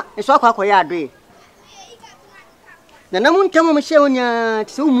bama, eso akwa ya ado. Na namu ntamo mhye onya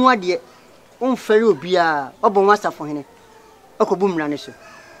tse umu ade. Onfere obi a obon wasafo hene. Akobu mra ne so.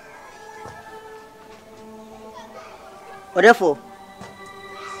 Therefore,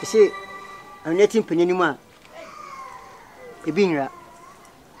 you see, I'm letting Penyanima a being.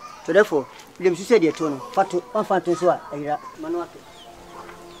 So therefore, them said your tone, Fatu, one fountain, so I Manuato.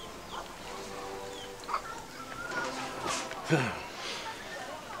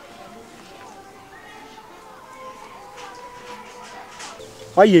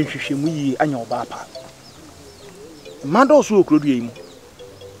 Why you shimmy and your bapa? Mado so could you,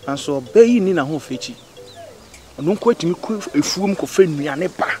 and so bay in a home fetchy. Non quite me a foom coffin me an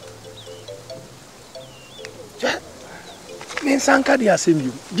epa. Men sanka dia same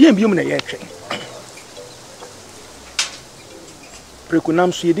you. Dear Bum na yet train.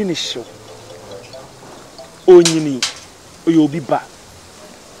 Precunam so yedin is show. O yini, o you'll be back.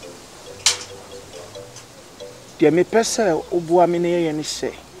 Dear me pesa obuamine and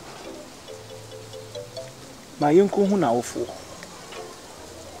say. My uncle who now for.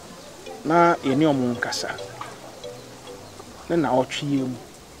 Na any omunkasa. Na otwie mu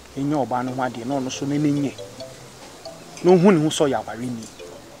enye oba no ho ade na ono so na nenye no hu ne hu so ya bare ni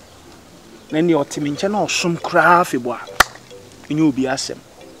na ne otimi nche na osom kra afebo a enye obi asem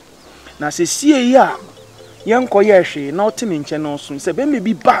na se sie yi a yenko ye hwe na otimi nche na osom se be me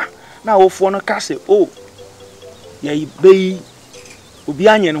bi ba na awofo no ka se o ye bei obi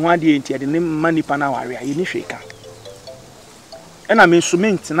anye ne ho ade enti ade ne manipa na ware a ye ni hwe ka e na me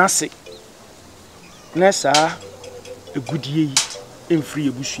instrument na se na sa a good ye in free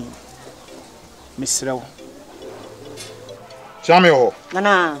bushi. Miss Row. Chamio.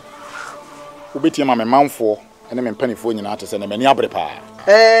 Nana. Ubeti ma me manfo ene me mpanifo nyina to se na mani abre pa.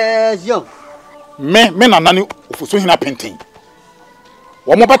 Zion. Me na nani ofuso hina penten.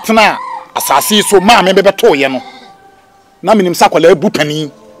 Wo mo betena asase so ma me bebeto ye no. Na minim sakwala abu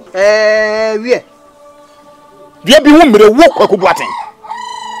pani. Wie. Wie bi hu mre wo kwakubu aten.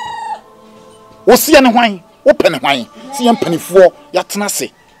 Wo sie ne hwan. Open hwan si yam panifo ya tena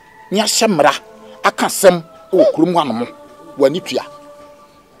se nya hyemra aka sem o kurum hanom wani tua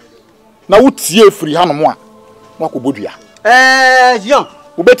na wotie firi hanom a wakobodua Zion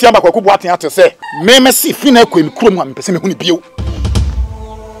obeti aba kwakubu aten ate se me si fi na akwa kurum a mpese me hu ni bio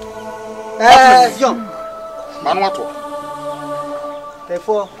Zion manu ato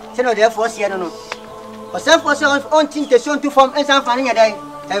therefore se no therefore se no o se for se on tintation to form ensan fa nya dai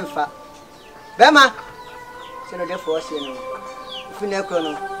emfa bema se no therefore se no fi na akwa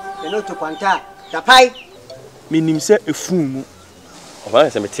no no to kwanta tapai menim sɛ efun mu oba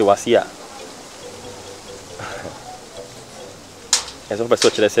sɛ mete wase a ɛsɛ pɛ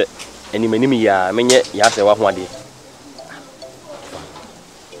sɛ kyerɛ sɛ animanim ya menye ya sɛ wa ho ade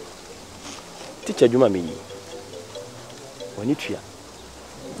teacher dwuma me yi wani tua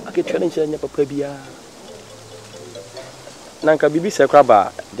aketua ne nkyerɛ nya papa bia nanka bibi sɛ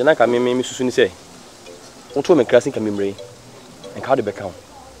kraba de nanka me susu ni sɛ woto me krasi ka memre nka de bɛka ho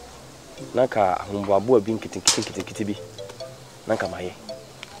nanka ahomboabo abi nkitikiti bi nanka maye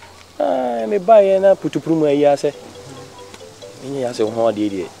me baye na putupuru mu ayi ase enye ya se ho ade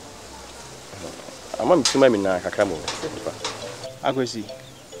die ama mtuma mi na kakra mo akwesi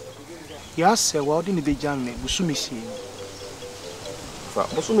ya se wa odi ni bejan me busumi si fa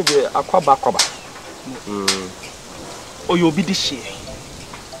busumi de akwaba oyo obi di hye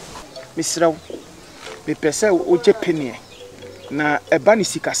misraw me pese o je penie na eba ni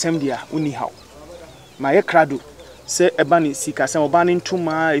sikasem dia uni haw ma ye krado se eba ni sikasem oba ni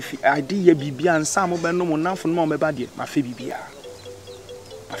ntuma efi ade ye bibia nsa mo be no mo namfo no mo meba de ma fe bibia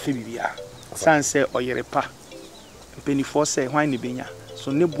sanse oyere pa mpenifo se hwan ni benya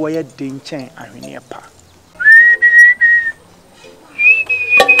so ne boye de nchen ahwene pa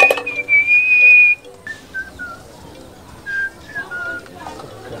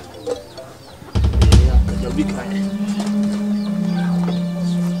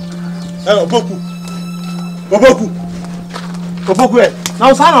Oboku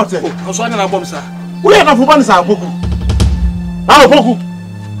na usa na ote o so na bom sa wo ya na fo ba ni sa oboku oboku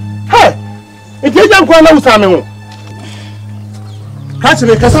he e je nkwa na usa me ho ka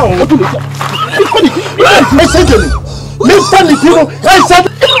chire kasa o to e se je ni pani tiro e se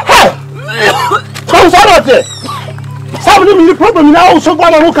he ka usa na ote sabu ni problem na o so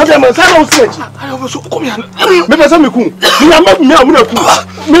gba na ho ka be ma sa na o se echi ayo bo so kom ya me pese me kun ni na me amuna kun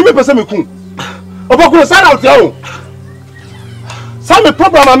me pese me kun oboku sa na ote o Some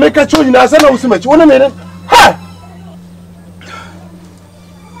problem I make a choice in as I know so much. 1 minute. Ha!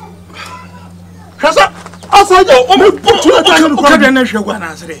 Kasa, outside your own put you down. Okay, then you go and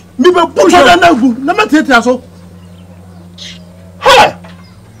answer. Me be put you down now. Na me tete so. Ha!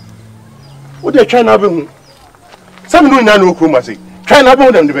 What dey try na be hu? Some no na no kroma say. Try na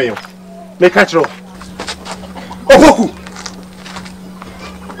be dem dey be yo. Make catch ro. Oboku.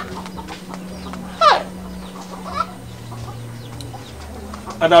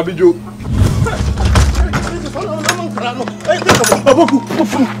 And Abijo. Oboku.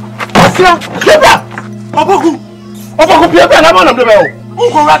 Asia, Piebra. Oboku. Piebra, na mo dem be yo. Who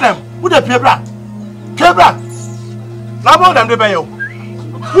go run them? Who dey Piebra? Piebra. Na mo dem dey be yo.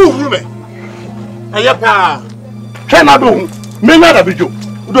 Who me? Eye pa. Try na do. Me na Abijo.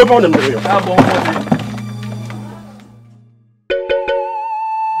 Who do mo dem dey be yo.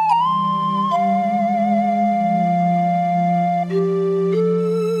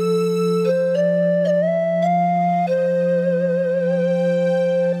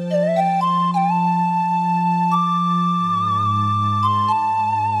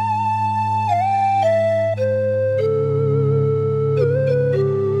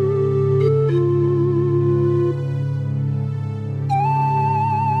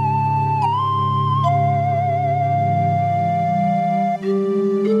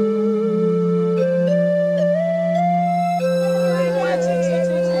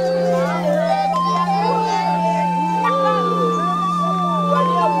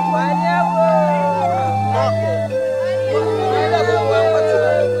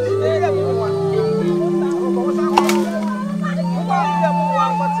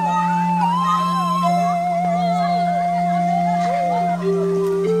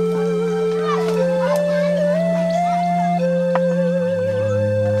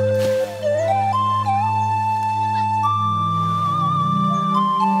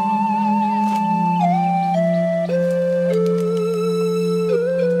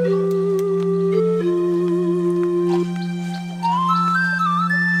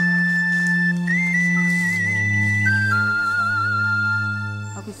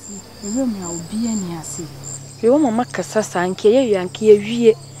 Mama kasa sanke ye yanke ye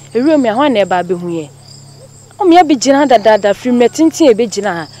wie ewuram ya hwan na eba be hu ye o me abegina dada firi metintin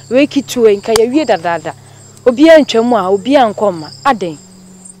ebegina ha we kitu e nka ye wie dada obi antwam a obi ankoma aden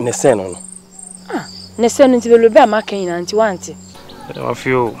ne sen no ne sen nti belobe amaka nyina nti wanti I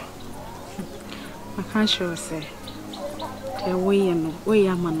feel I can't show say the way no we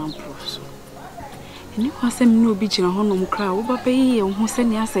ya manampo so eni kwase me no obi gina honom kra wo baba yi ye ho se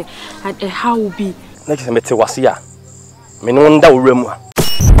ne ase how be na kise mete wase a me no nda wura mu a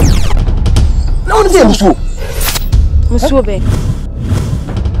na won dey musuo be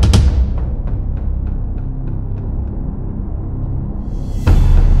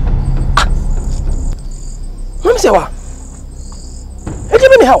say wa. E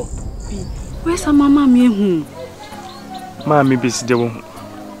give me how. Where's a mama me hu? Mama be si de wo.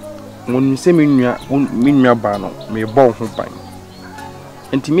 Won se me nua ba no me bo ho ban.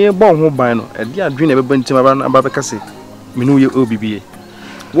 Enti me bo ho ban no e de adwe na beba ntim aba beka se me no ye obibie.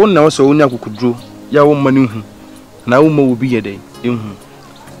 Won na so onya kokudro ya wo mani hu. Na wo ma obi ye dey ehu.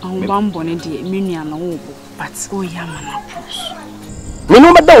 Awon ba mbo ne de me nua na wo bo but o ya mana push. Me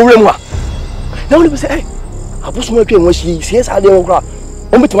no ma da wo remu a. Na wo be say eh abosom atwa enwa hyi sie sa de wo kra.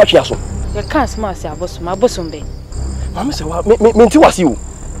 O metima twa so. Ye kan sma se abosom be. Mama se wa me nti wase o.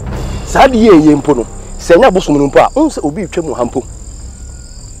 Sa de ye mpo no. Se nya abosom no mpo a on se obi twam hampo.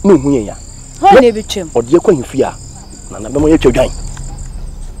 Me hu ye ya. Ho na bi twam. Ode kwa himfi a na be mo ye twa dwan.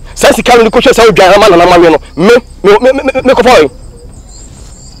 Sa sika no ko hwe sa dwan ama na mawe no. Me ko fa.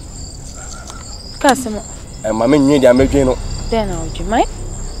 Kasemo. Mama nyi dia medwen no. Den na odwumai.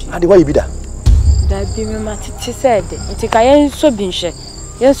 Ade wa yibi da. Da bi me matete said. Nti ka yen so bi nhwe.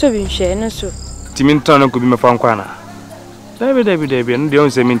 Yen so bi nhwe no so. Timi ntan no ko bi me fa nkwa na. Dabi no de on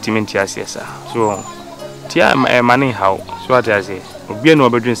se timi nti ase sa. So tia mane how. So ati ase. Obi na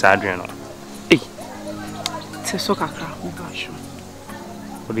obedwen sa adwen no. Te so kakra me ba sho.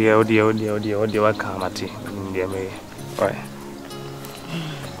 Odi wa ka mate. Ndi me. Oi.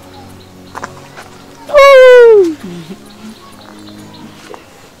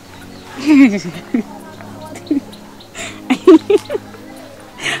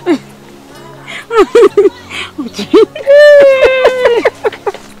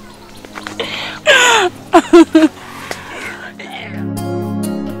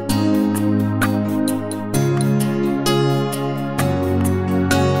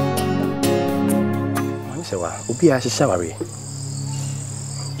 Sewa obi a hyehyɛ ware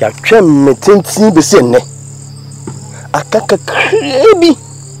ya twem metentin be se nne akaka krebi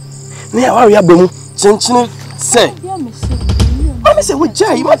ne ya ware abamu chenchene se mama se wo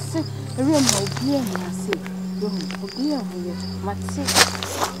jai ma Eri ma obi e ma se obi e ho mate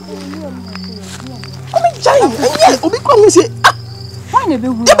mama jai obi kwa se why na be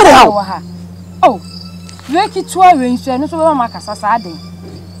hu wa ha oh we ki to awe nso no so be ma kasa sa aden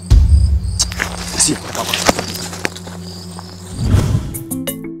si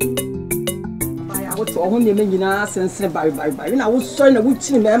to ho ne nyina sense bye na wo sorry na wo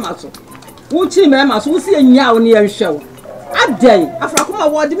chiri mema so wo si anya wo ne yanhwe wo adan afrakoma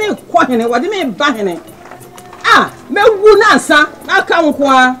wo de me kɔ hene wo de me ba hene mewu na nsa na ka nko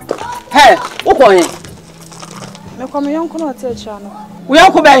a he wo kɔ he Me kɔ me yonko na te cha no wo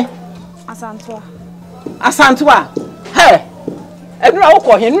yonko bɛn asantoa he edura wo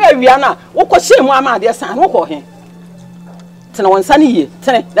kɔ he nura awia na wo kɔ hye mu ama de san wo kɔ he tena wonsa ne yie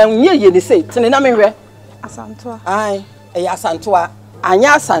tene na nye yie ne sei tene na menhwɛ asantoa ai eya asantoa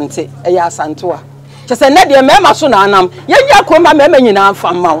anya asante eya asantoa chese ne de mema so na anam yenya kroma mema nyina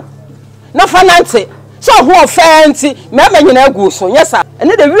fa mawo na fa nante so ho ofenti mema nyina agu so nyesa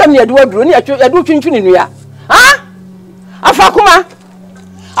ene de wiram ne de waduro ne yadu twintwini nua afakuma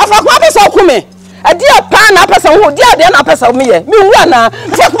pesa okume ade apa na pesa ho di ade na pesa me ye mi wu ana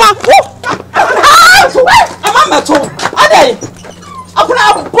afakuma amama to ade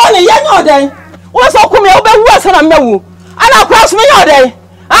akuna bone yenya ode wo so okume wo be wu asa na mewu ana akura so me ye ode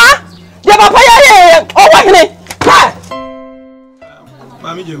de papa ye o wa hene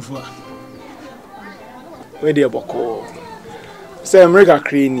mami jemfo we de boko se America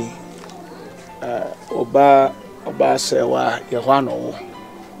kreni oba sewa ye hwano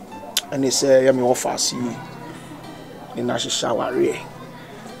ani se ye me ofasi ni na shaware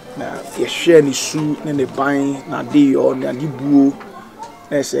na ye hwe ni su ne ban na de yo na dibuo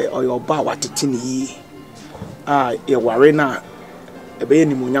na se oyo ba watete ni ye ware na ebe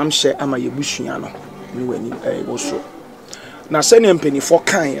ni munyam hye ama ye busua no ni wani wo so na se ne mpanifo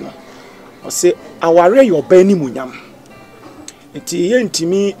kan no o se aware yo ba ni munyam enti ye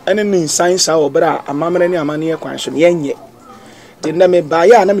ntimi ene ne nsan sa obra amamre ni amane ye kwan so ye nye de na me ba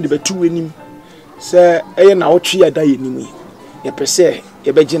ya na me de betu anim se eye na otwe ada ye nimu ye pese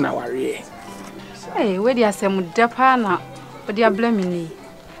ye beje na ware we dia asem depa na o dia blamini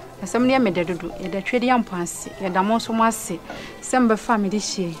asem ne me dedodo ye da twede yampanse ye da mo so mo ase sembe fa me de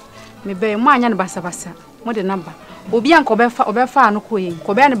hie me be mo anya ne basabasa mo de namba obi an ko be fa no ko yin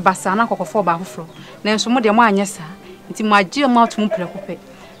ko be ne basa na kokofo ba hofro na enso mo de mo anya sa nti mo agi mo atum prekope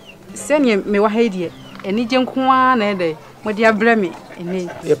se ne me wa ha die eni je nkoa na ede mo de abrami eni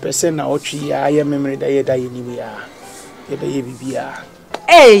ye pese na otwi ya ye memre da ye ni ya ye be ye bibia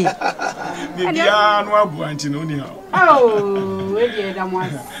bibia no abu anti no ni ha we de da mo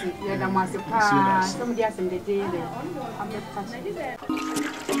ase pa some dia sem de de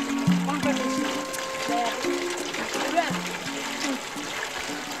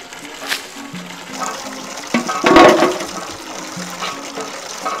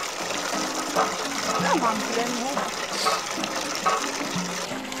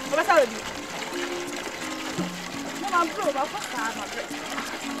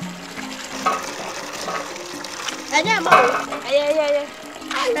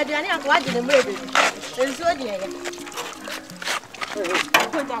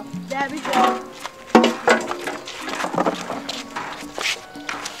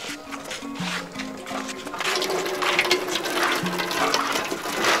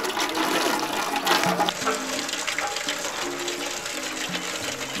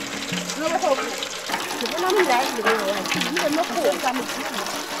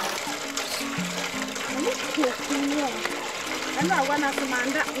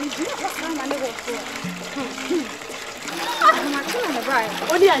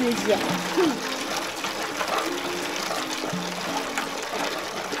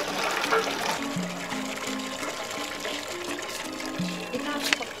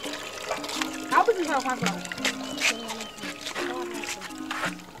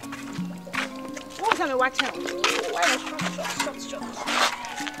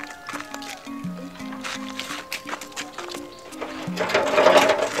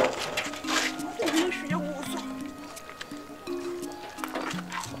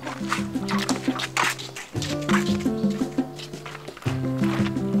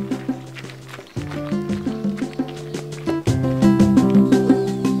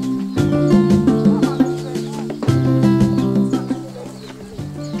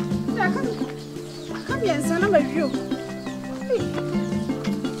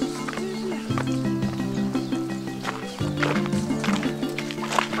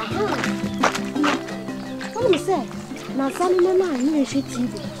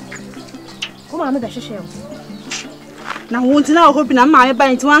na wonti na hope na ma me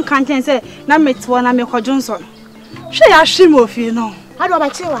ban ti wan kan ken say na metwo na me kwadwonso hwe ya hwe mo fi no ado ba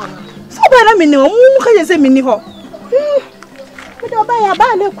che wa so ba na me ne mu ka say me ni ho me do ba ya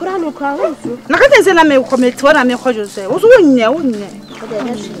ba me kura no kura wonso na ka ken say na me ko metwo na me kwadwonso wo so wonnya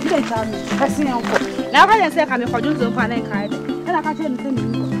kasi yanko na ka ken say ka me kwadwonso fa na nkai na ka che no say me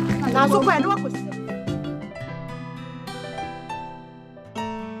ni na so kwa no ko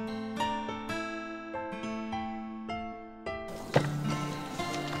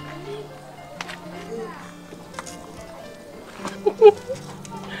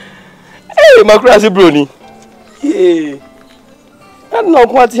Macrassy Bruni. Hey, I don't know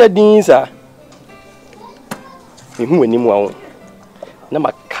what your deans are. Who anymore?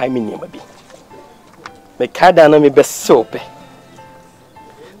 Number Kaimi maybe. Make Kadana me best soap.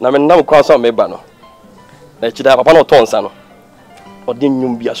 Now, no cross on me banner. Let you have a panel tonsano. Or didn't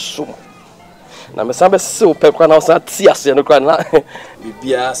you be a so? Now, my son is so pepper outside tears and cry.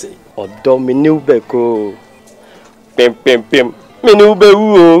 Bibiase or Dominu Beco. Pim. Menu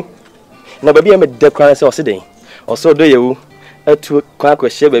Beau. Na baby am de kwan se oseden oso do yewu atu kwan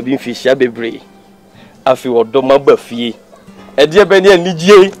kwehye baby mfihia bebre afi odo mabafie ede be ne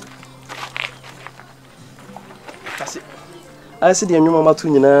anigye asi de anwuma matu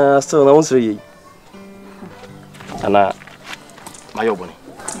nyina still na wonsere yi ana mayo boni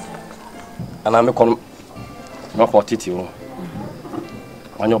ana me kono no fortity wo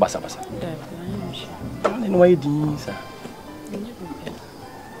wanyo basa ani no wayi din sa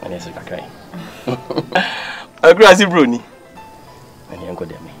ani se kakrai Macrassy Bruni ani enko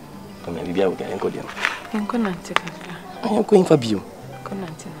dem to me bibia wo ga enko dem enko nante kakra enko in Fabio enko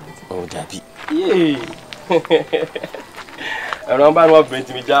nante oh jabi yey ara ba no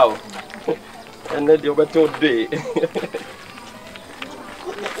print mi jao and the obeto day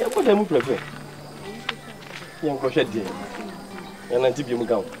enko dem prefer enko hwe de yana ti bi mu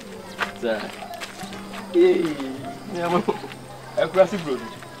gawo za yey nyama Macrassy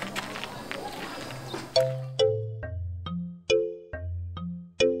Bruni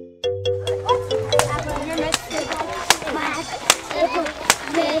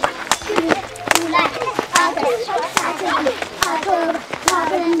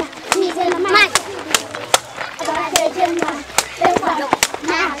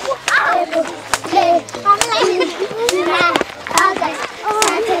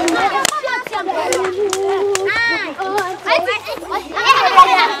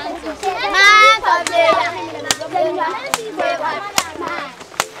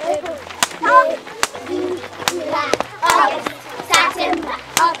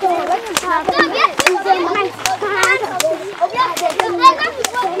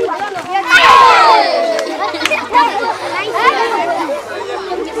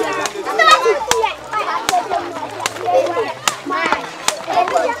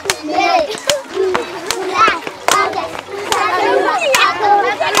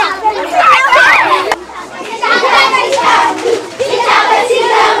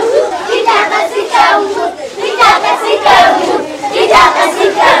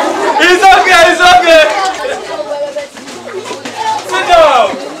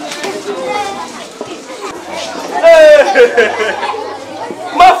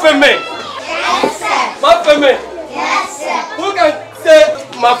Ma femme. Yes, sir. Ma femme. Yes, sir. Who can say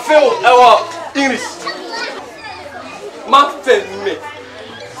ma femme or English? Ma femme.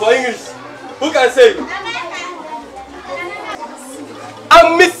 For English. Who can say?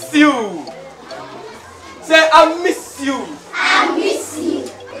 I miss you. Say I miss you. I miss you.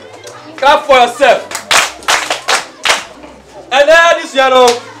 Clap for yourself. And then this year,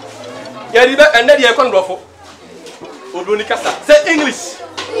 and then you can ruffle. Say English.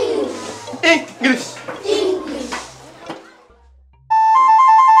 English. English.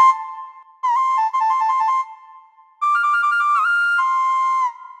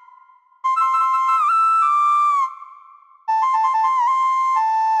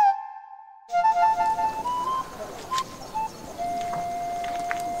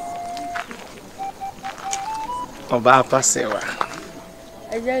 Oba pasewa.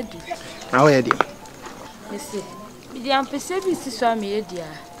 Ajadi. How are you? Missy. Bidi am pese bi si so am ye dia.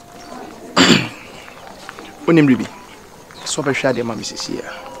 Onim ribi. So be hwa de ma misisi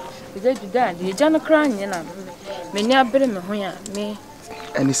ya. Ajadi da de ja no kra anye na. Me ni abere me ho ya me.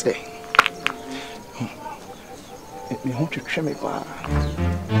 Ani say. Me ho twetwe me pa.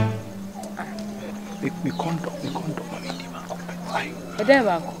 Me kondo ma me di ba ko. Ai. Ede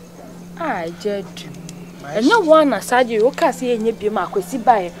ba ko. Ajadi. Enya wana saje o ka se enye bi ma akwesi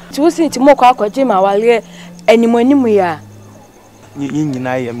bae ti wo sin ti mo kwa akwaje ma wale animu ya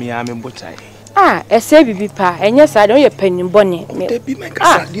nyina ye me ya me botai ese bibi pa enye sade o ye panin bone de bi me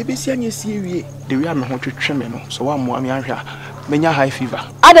kasa de be si anya si ewie de wi ame ho twetwe me no so wa mo ame ahwa menya high fever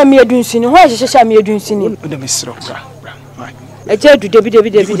adam ye dunsini ho hyehyehye me ye dunsini o de me sro bra eje du debi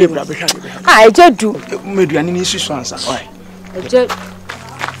eje du meduane ni susu ansa oi eje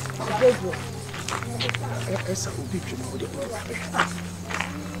essa obi twem o de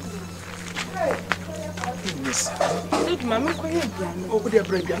yes eje mama ko ye biane o de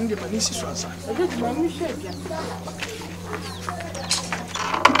bra biane de pani susu ansa eje mama hwe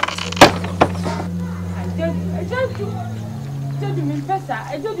biane eje du min pesa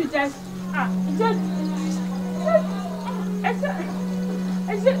eje du just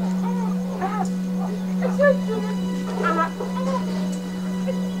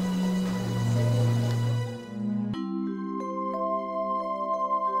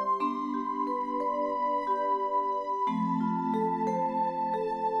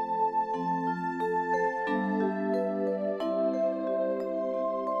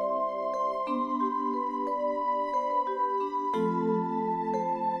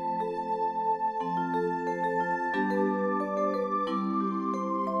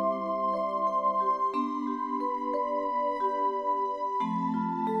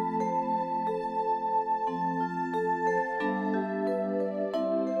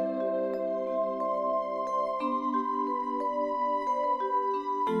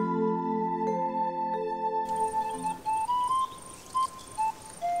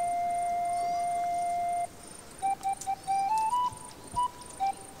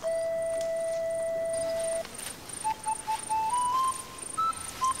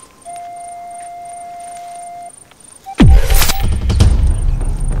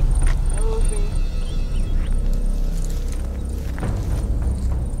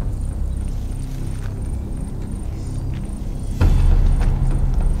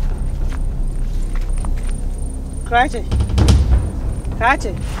Krache.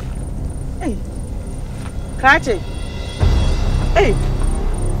 Hey. Krache. Hey.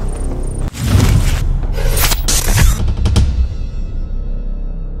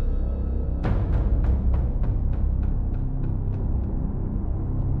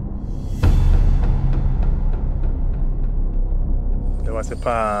 There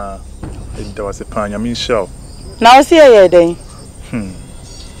was a pan, I mean, show. Now see a day.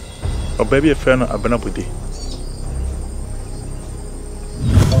 Oh, baby, a friend of Benabudi.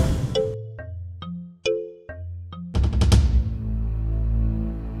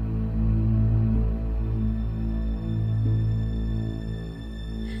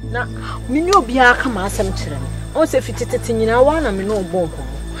 Na mini obi aka ma asem kire me o se fititete nyina wa na me no obon ko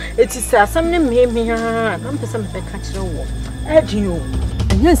eti se asem ne mehemi ha na mpese me ka kire wo edi o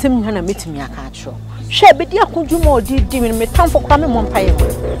enye nsem nya na metimi aka kire hwe be di akodwuma odi me tamfo kwa me mo mpaye ho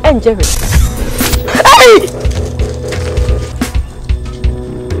enje hwe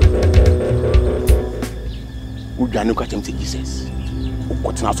udwane kwa temse Jesus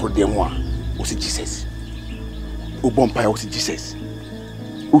ukotena so dem a o se Jesus obon mpaye o se Jesus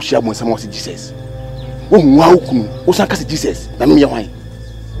o shia mo nsama o se Jesus o nwa okunu o san ka se Jesus na me hwan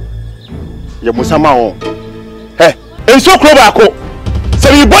ye mo sama o enso kro ba ko se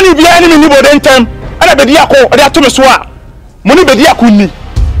bi boni bia ni me ni boden tem ana bedi akọ ode ato me so a muni bedi akunni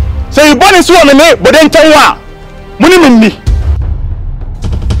say you born so me ne bode ntan wa muni minni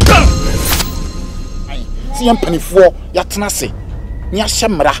si yam panifo ya tena se nya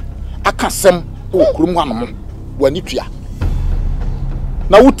hyemra aka sem o kurum hanom wani tua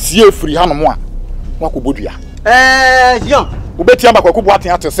na wotie firi hanom a wakobodua Zion ubeti amba kwa kubu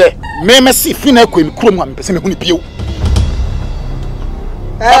aten ate se me si fi na akwa mi kurom a me pese me huni bio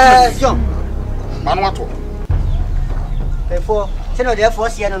Zion manu ato before se no dey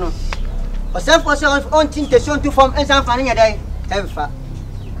force here no o se force on tintation to form ensan fa nya dai emfa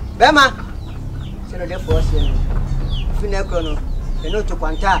bema se no dey force here no fi na akwa no e no to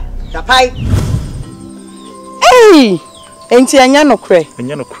kwanta da pai enti anya no kre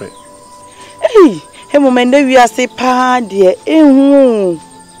hemomende wiase pa de ehu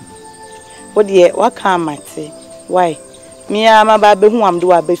wo de waka amate why me ama ba be hu amdo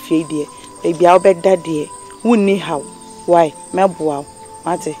wa be fie de e bia obeda de wunni haw why meboa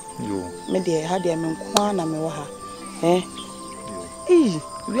mate yo me de ha de me nko na me wa ha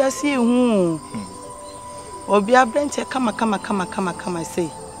wiase ehu obi abrante kama say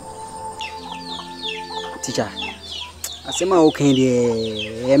teacher asema okay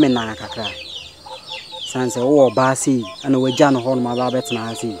de me na kakra sanse wo ba si ana wagya no ho no ma ba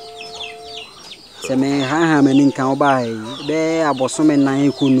betena si se me ha me ninka wo ba be abosome nan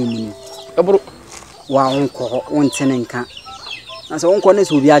ekonum ni ebro wa onko wontene nka na se onko ne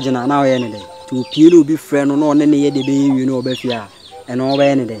se obi agena na wo ye ne de to pie obi frɛ no no ne ne ye de be wi no obafia ene wo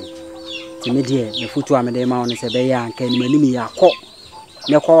be ne de ti me de me futu amede ma won se be ya nka ni manimi ya kɔ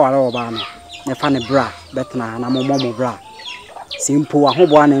ne kɔ wala wo ba no ne fa ne bra betena na mo bra simple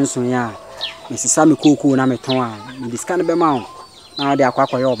ahobo ane nso ya mesisa me koko na meton a me diska ne be ma wo na de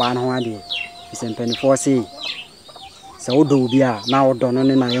akwakoye oba na ho ade isempani se wodo obi a na wodo no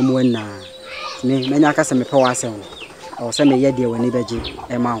ne na yemu na ne menya ka se me pe wa se wo o se me ye de wani beje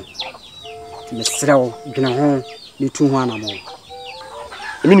e ma wo me srew dwene ho ne tu ho anamo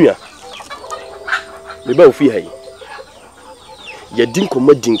eminua me ba ofi hai ya din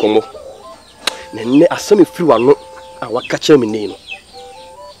komo na ne asame firi wano a waka kire me nei no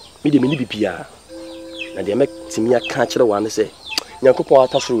me de me ni bibia na de metimi aka kire wa ne se nyankopon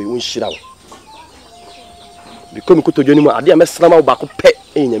atasoro we wonhira wo biko mi kotodwo ni mu ade a mesrama wo ba ko pe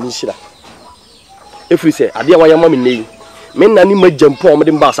nyame nhira efiri se ade a wa yama me nei me na ni majampo o me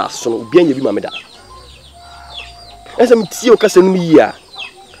de mbasa so no obi anya bi ma me da ese mi tie o kasa no yi a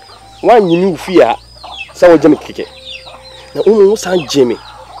wanyini ufi a sa wo jeme keke na wo san jeme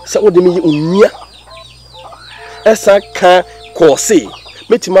sa wo de me yi onua esa ka kose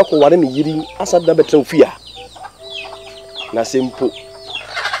metima ko ware me yiri asada betra ufi a na sempo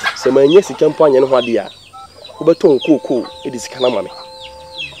se manye sika mpo anya ne ho ade a wo beton koko edi sika na mame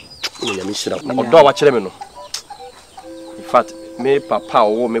nyame hira odo a wa kire me no in fact me papa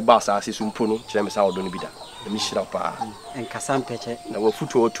wo me ba sa ase sumpo no kire me sa odo no bida nyame hira pa enkasa mpeche na wo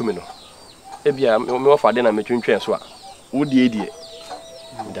futu otu me no ebia me wo fa de na me twentwen so a wo die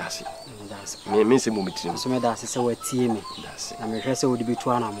dasi me se mo mitrim so me dasi se watie me dasi na me hwese wo de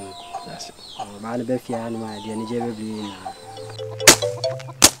betu ana mo dasi ba ne ba fia na ma de ne je bebre na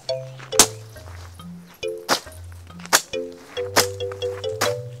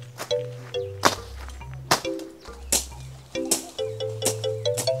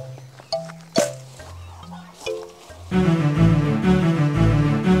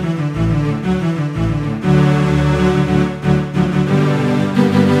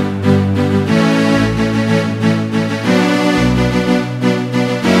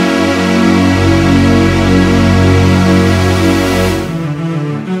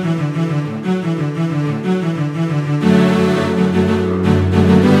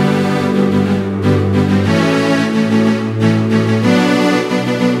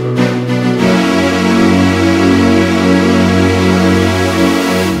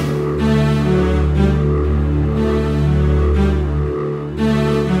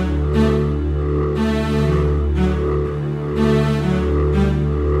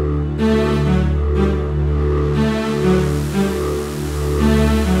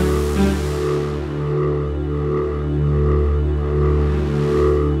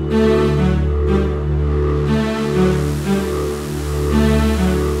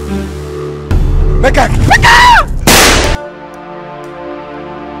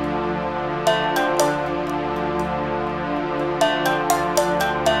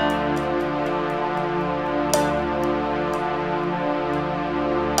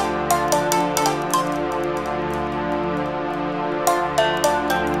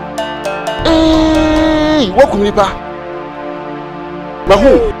nipa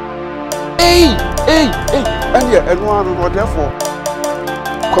mahu Hey, and yeah, and one or therefore.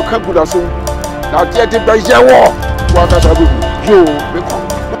 Cocabuda, now get it by your war. What does I do? You become.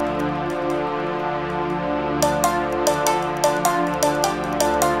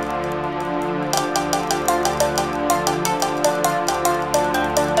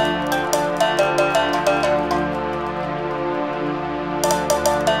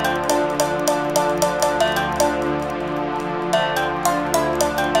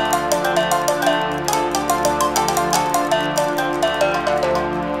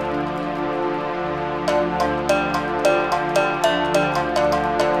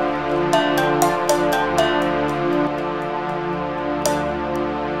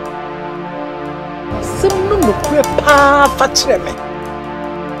 Fatreme.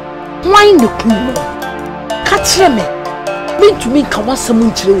 Why no kuno? Katreme. Me to me can want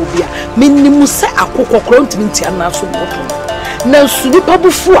someone to be a minimusa akoko kront minti anaso moto. Na suni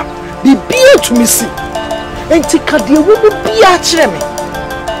pabufua be beer to me see. Enti kade wo be a chreme.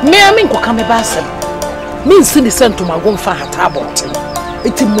 Me amin ko kame basem. Me sin the sent to my gon fa hata about.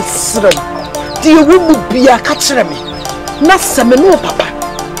 Enti musrem. Die wo be a katreme. Na seme no papa.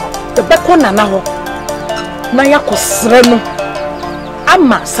 The beko nana ho. Na yakosre no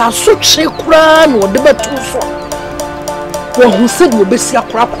ama sa so twe kura no de betu so wo hu se de obesi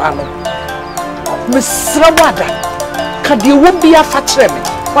akura kura no mesra wada ka de wo bia fa kire me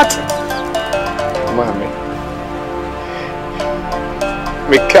what mama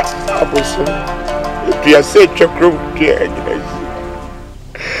meka aboso bia se twekro bia agirasi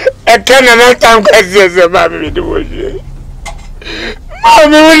ekana na tam kwase se ba me de wo je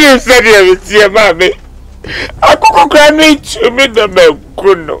mama we se de bitie mama akoko krani chumi na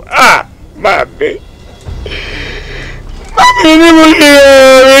mekuno mame ni mo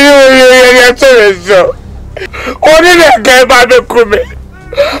ya terezo oni le ga ba be kume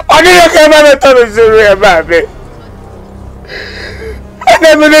oni le ga ba be terezo ya mame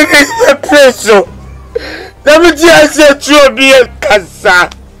ana me ni preso na me ti ase tuobi kasa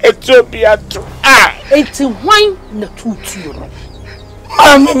etuobi ato enti hwan na tutu no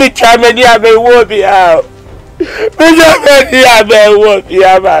mame me try me dia be wo bi a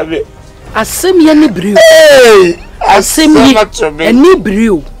mame. Asem ye ni brio. Asem ye ni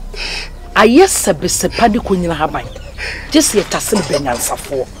brio. Ayese besepade konyina haban. Jesi yetasem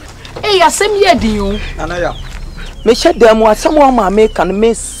benyansafo. Asem ye din o. Anaya. Me hyeda mu asem o maame kan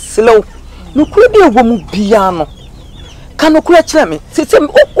me slow. No kura de wo mu bia no. Kan no kura kire me. Sese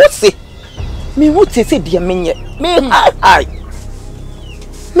o se. Me hu sese de menye. Me ai.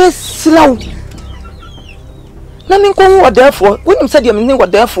 Me slow. Na me nko wo therefore wonim se de me wo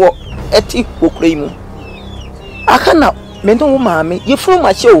therefore eti okrai mu aka na me ndo wo maame ye furu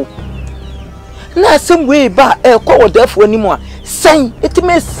ma che o na asem we ba ko wo therefore ni mu a san eti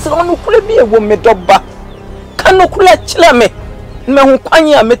me sro no kura bi e wo me doba ka no kura kire me me hu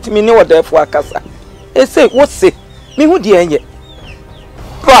kwanye a metimi ni wo therefore akasa ese wo se me hu de enye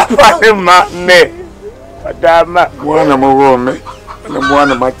papa ma me adama wana mo wo me na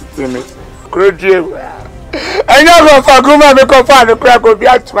mwana matitene krodie anya go fa kuma me ko fa no kra go bi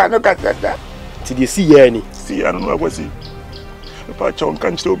atuma no katata ti de si ye ni si anu no akwasi pa cha on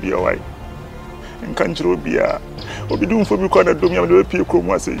kanchiro bi awai en kanchiro bi a obi dum fo bi ko na dom ya me pie kro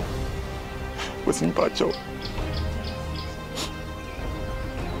mu ase wasi pa cha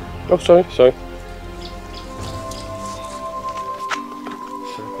oh sorry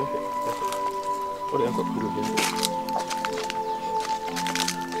what am I doing?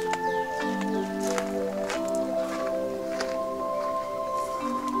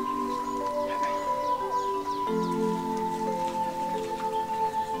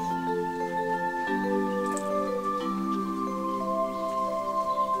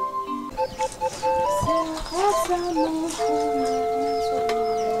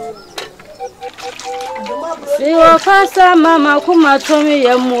 Siwa fasa mama kuma tomi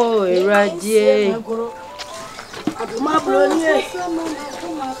ya mo irajie.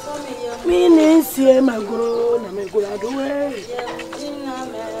 Mini sie magro na megura dowe.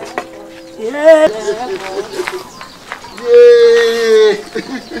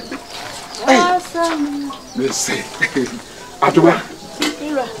 Listen. Aduma.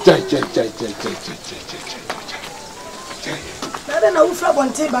 Jai. Na ufra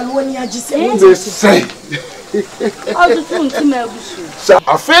bonte balwoni agise. Listen. Odutu ntime agusu. Sa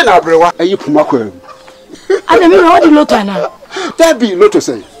afa na abrewa ayi puma kwam. Ademi na wodi loto na. Dabi loto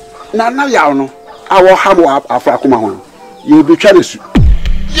say. Na yawo no awo hamo afa akoma ho. Ye betwa na su.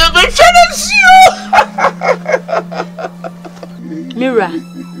 Mira.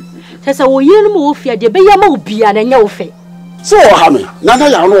 Tesa wo yenu mo ofia de be ya ma obia na nya wo fe. So o ha me. Na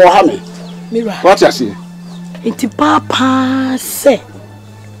yawo no o ha me. Mira. What you say? Inti papa se.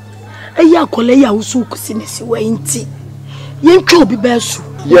 Eya kole ya usu kusinesi wa inti. Yentwa obi besu.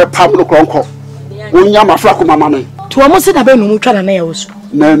 Ye pam no kronko. Wonya mafra ko mama me. To amo se da be no mu twa na ya usu.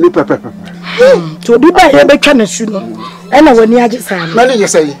 Na ni pepe. To obi ba ye betwa na su no. E na wani age sa no. Na ni ye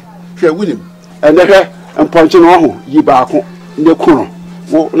say, hwe winim. Ene hwe mponche no ho yi ba ko ne kuro.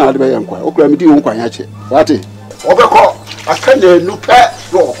 Wo na de be ye nkwa. Okura mi di wo nkwa nya che. Wati. Obeko akanya nu pe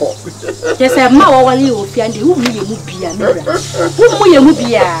no ho. Yes, ma wo wali o fi ande hu mu ye mu bia Mira. Hu mu ye mu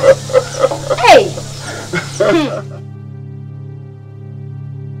bia. Hey.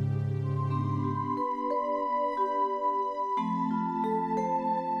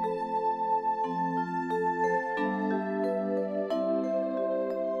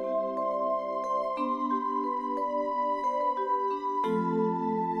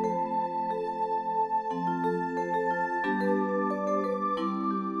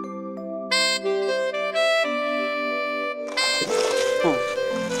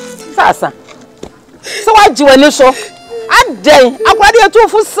 Sasa. So what do you so? Aden, akwade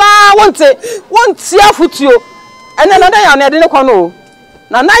atufu sa wonte afutuo. Ene na dan ya na de ne kɔ no.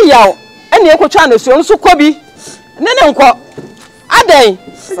 Na na yaw, ene ekotwa na so nso kɔ bi. Ne nkɔ. Aden.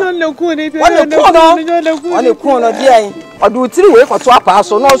 One ko no dia. Odu tiri we kɔto apa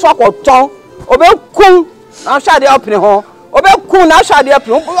so no so akɔtɔn. Obekun na hwade opene ho. Obekun na hwade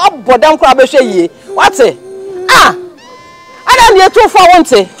opene. Obodam kɔ abɛhwɛ yie. Wate? Ah. Aden de atufu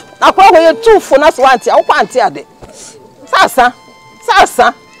wonte. Na kwa ye tufu na so anti akwa anti ade. Sasa.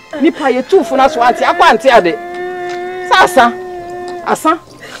 Nipa ye tufu na so anti akwa anti ade. Sasa. Asa.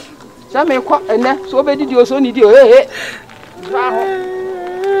 Jame kwa ene so obedidi o so ni di o he. Twa ho.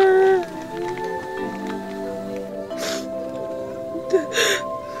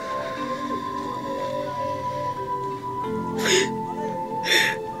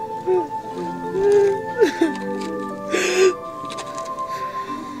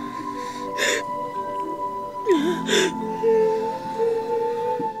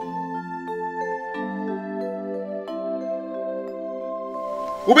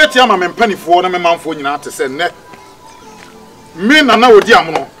 Ubeti ama mempanifoɔ na memamfoɔ nyina te sɛ nnɛ me nana odi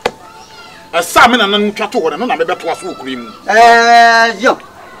amono ɛsa me nana ntwa to hɔ no na mebɛto aso okuri mu yo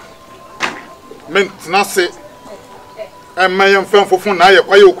mentena se ɛma yɛmfa mfofo na ayɛ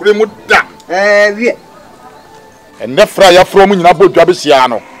kwaye okuri mu da wie ɛnnɛ fra yɛfrɛ mu nyina bɔdwa bɛhyia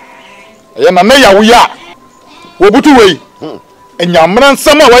no ɛyɛ nana yawo ya wɔbutu wei ɛnyamena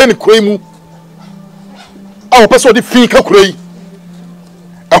nsɛm a wɔyɛ ne kura mu a wɔpɛ sɛ ɔde fi ka kura yi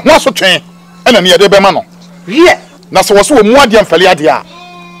ɛho aso twɛn ɛna ne yɛde bɛma no wie na sɛ wɔso wɔ mu adeɛ mfɛle adeɛ a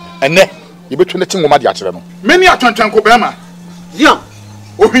ɛnɛ yɛbɛtwe ne tinwoma de akyerɛ no meni atwantwan ko bɛma yam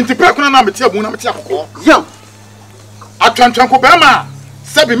ohwinti pɛ kuna na mete abu na mete akɔkɔ yam atwantwan ko bɛma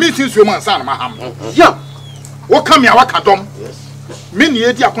sɛbi meeting suo mu ansa na maham yam wo kam ya waka dɔm meni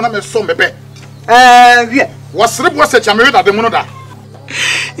edi akona me so mebɛ wie wɔsere bo sɛ kya me dade mu no da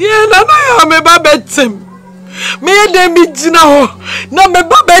ye na na ya me ba betim me dem bi gina ho na me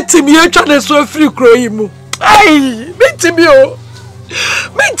ba betim ye twa ne so afiri kro yi mu ai bitimi o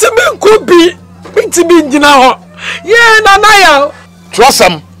bitimi nkobi bitimi gina ho ye na na ya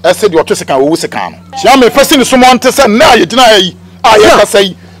trosam ese de oto sekan owu sekan no tia me fasi ne so mo nte se na ye gina yi a ye kasa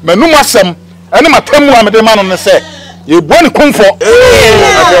yi manum asem ene matamu a me de ma no ne se ye buo ne komfo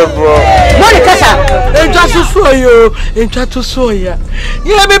Moni kasa enja suso yo enja to so ya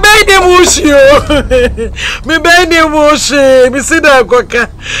ye me be de mushi o me be de mushi mi sida koka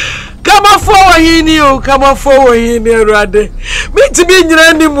kama fo wahini o kama fo wahini erade mi ti bi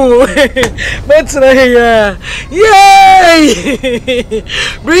nyira ni mu metra ya yey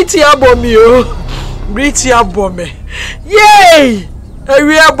briti abomi o briti abome yey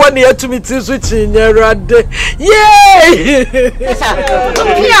ewi abone atumi ti so chinya erade yey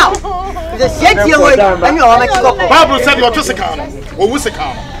pia the safety way ani o ma chiko Bible said you to sekan no owu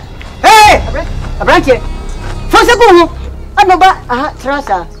sekan hey abranche fose ko hu anoba aha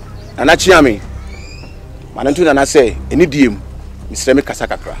trasa Nana Chiame, Manantu Nana say, any diem, Mr.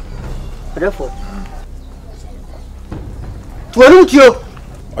 Mikasakakra. Therefore,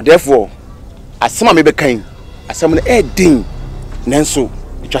 or therefore, as some may be kind, as some air ding, Nanso,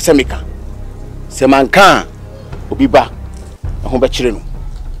 the Chasemika. Semanka will be back, a home children.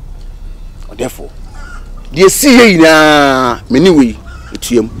 Or therefore, dear see na many it's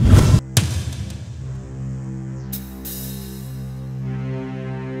him.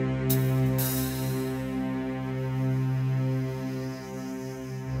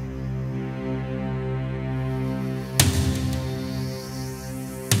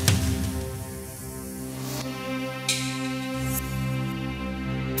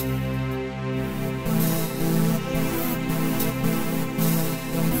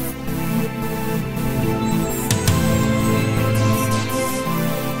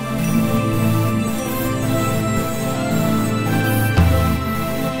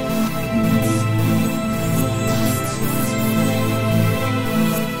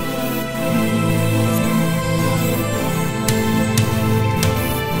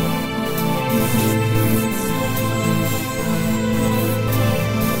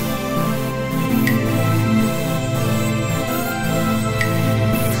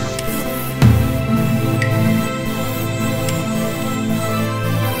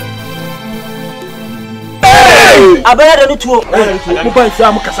 abaya da tuo mo ba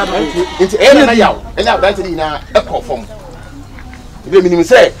nsia mo kasa do nti na yaw ena abante ni na ekofom ibe minim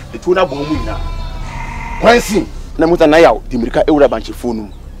se de tuo na bon mu ina kwansi na muta na yaw di mirika ewura banche fonu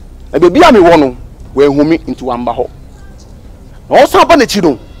na bebi a me wo no we humi nti wamba ho na o sa ba na chi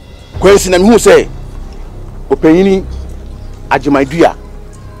no kwansi na me hu se opanyini agimaidua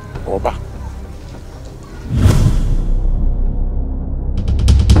oba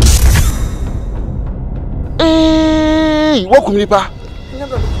wo kumnipa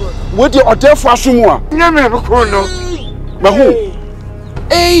wo di odefo asomu a nyame ko no mahu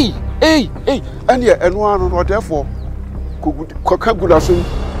ani enu anu odefo koka gulaso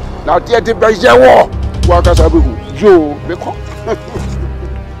na de beje wo wa kasa behu jo beko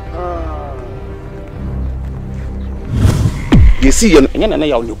yesi ye nya na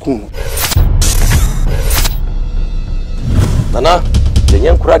ya onekun nana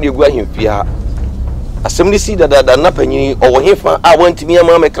yenye nkura de egu ahemfia asem ni si dada na panyin owo hefa a wantimi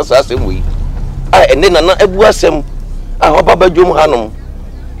ama me kasa asem wi a ene nana abu asem a hoba badwom hanom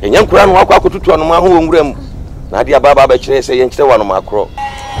yenye nkura no akwa akotutu anom aho wonwuram na de ababa ba kire se yenkyere wanom akro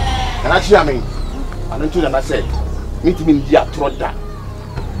nana chi amen anontu na say mitimi ndi atroda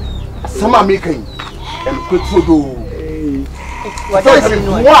asama me kan en kwetudo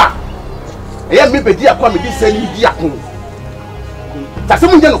wa me bedi akwa me di sani di akon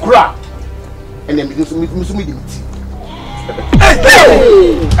tasemu nje no kura ene mi so mi di miti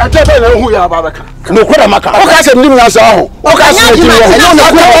atebe na hu ya babaka no kura maka o ka se ndim na so ho o ka se ndim na no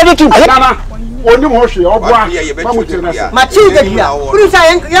kura o du nana oni mo hwe oboa ma mu tire na se ma chi de bia kuru sa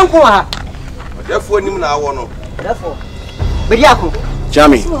yenko ha defo nim na awo no defo bedi akon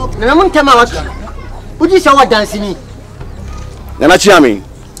chami na mun tema wa uji sa wa dance ni nana chami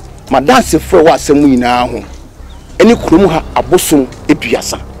ma dance fro wa asemu nyina ho eni kurom ha abosom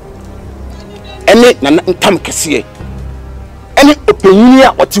eduasa ene na ntam kese ene opanyini a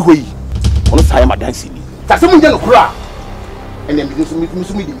ɔte hɔ yi ɔno saa ma dance ni tasemu nje no kura ene mi so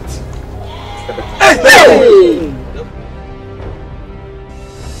mi di miti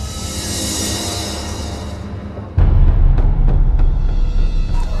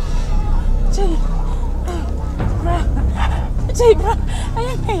Ajay, bro.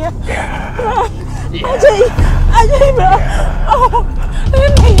 Ayun kaya. Bro. Ajay, bro. Oh.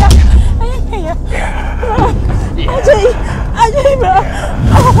 Ayun kaya. Ayun kaya. Bro. Ajay, bro.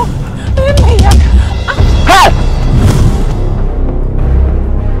 Oh.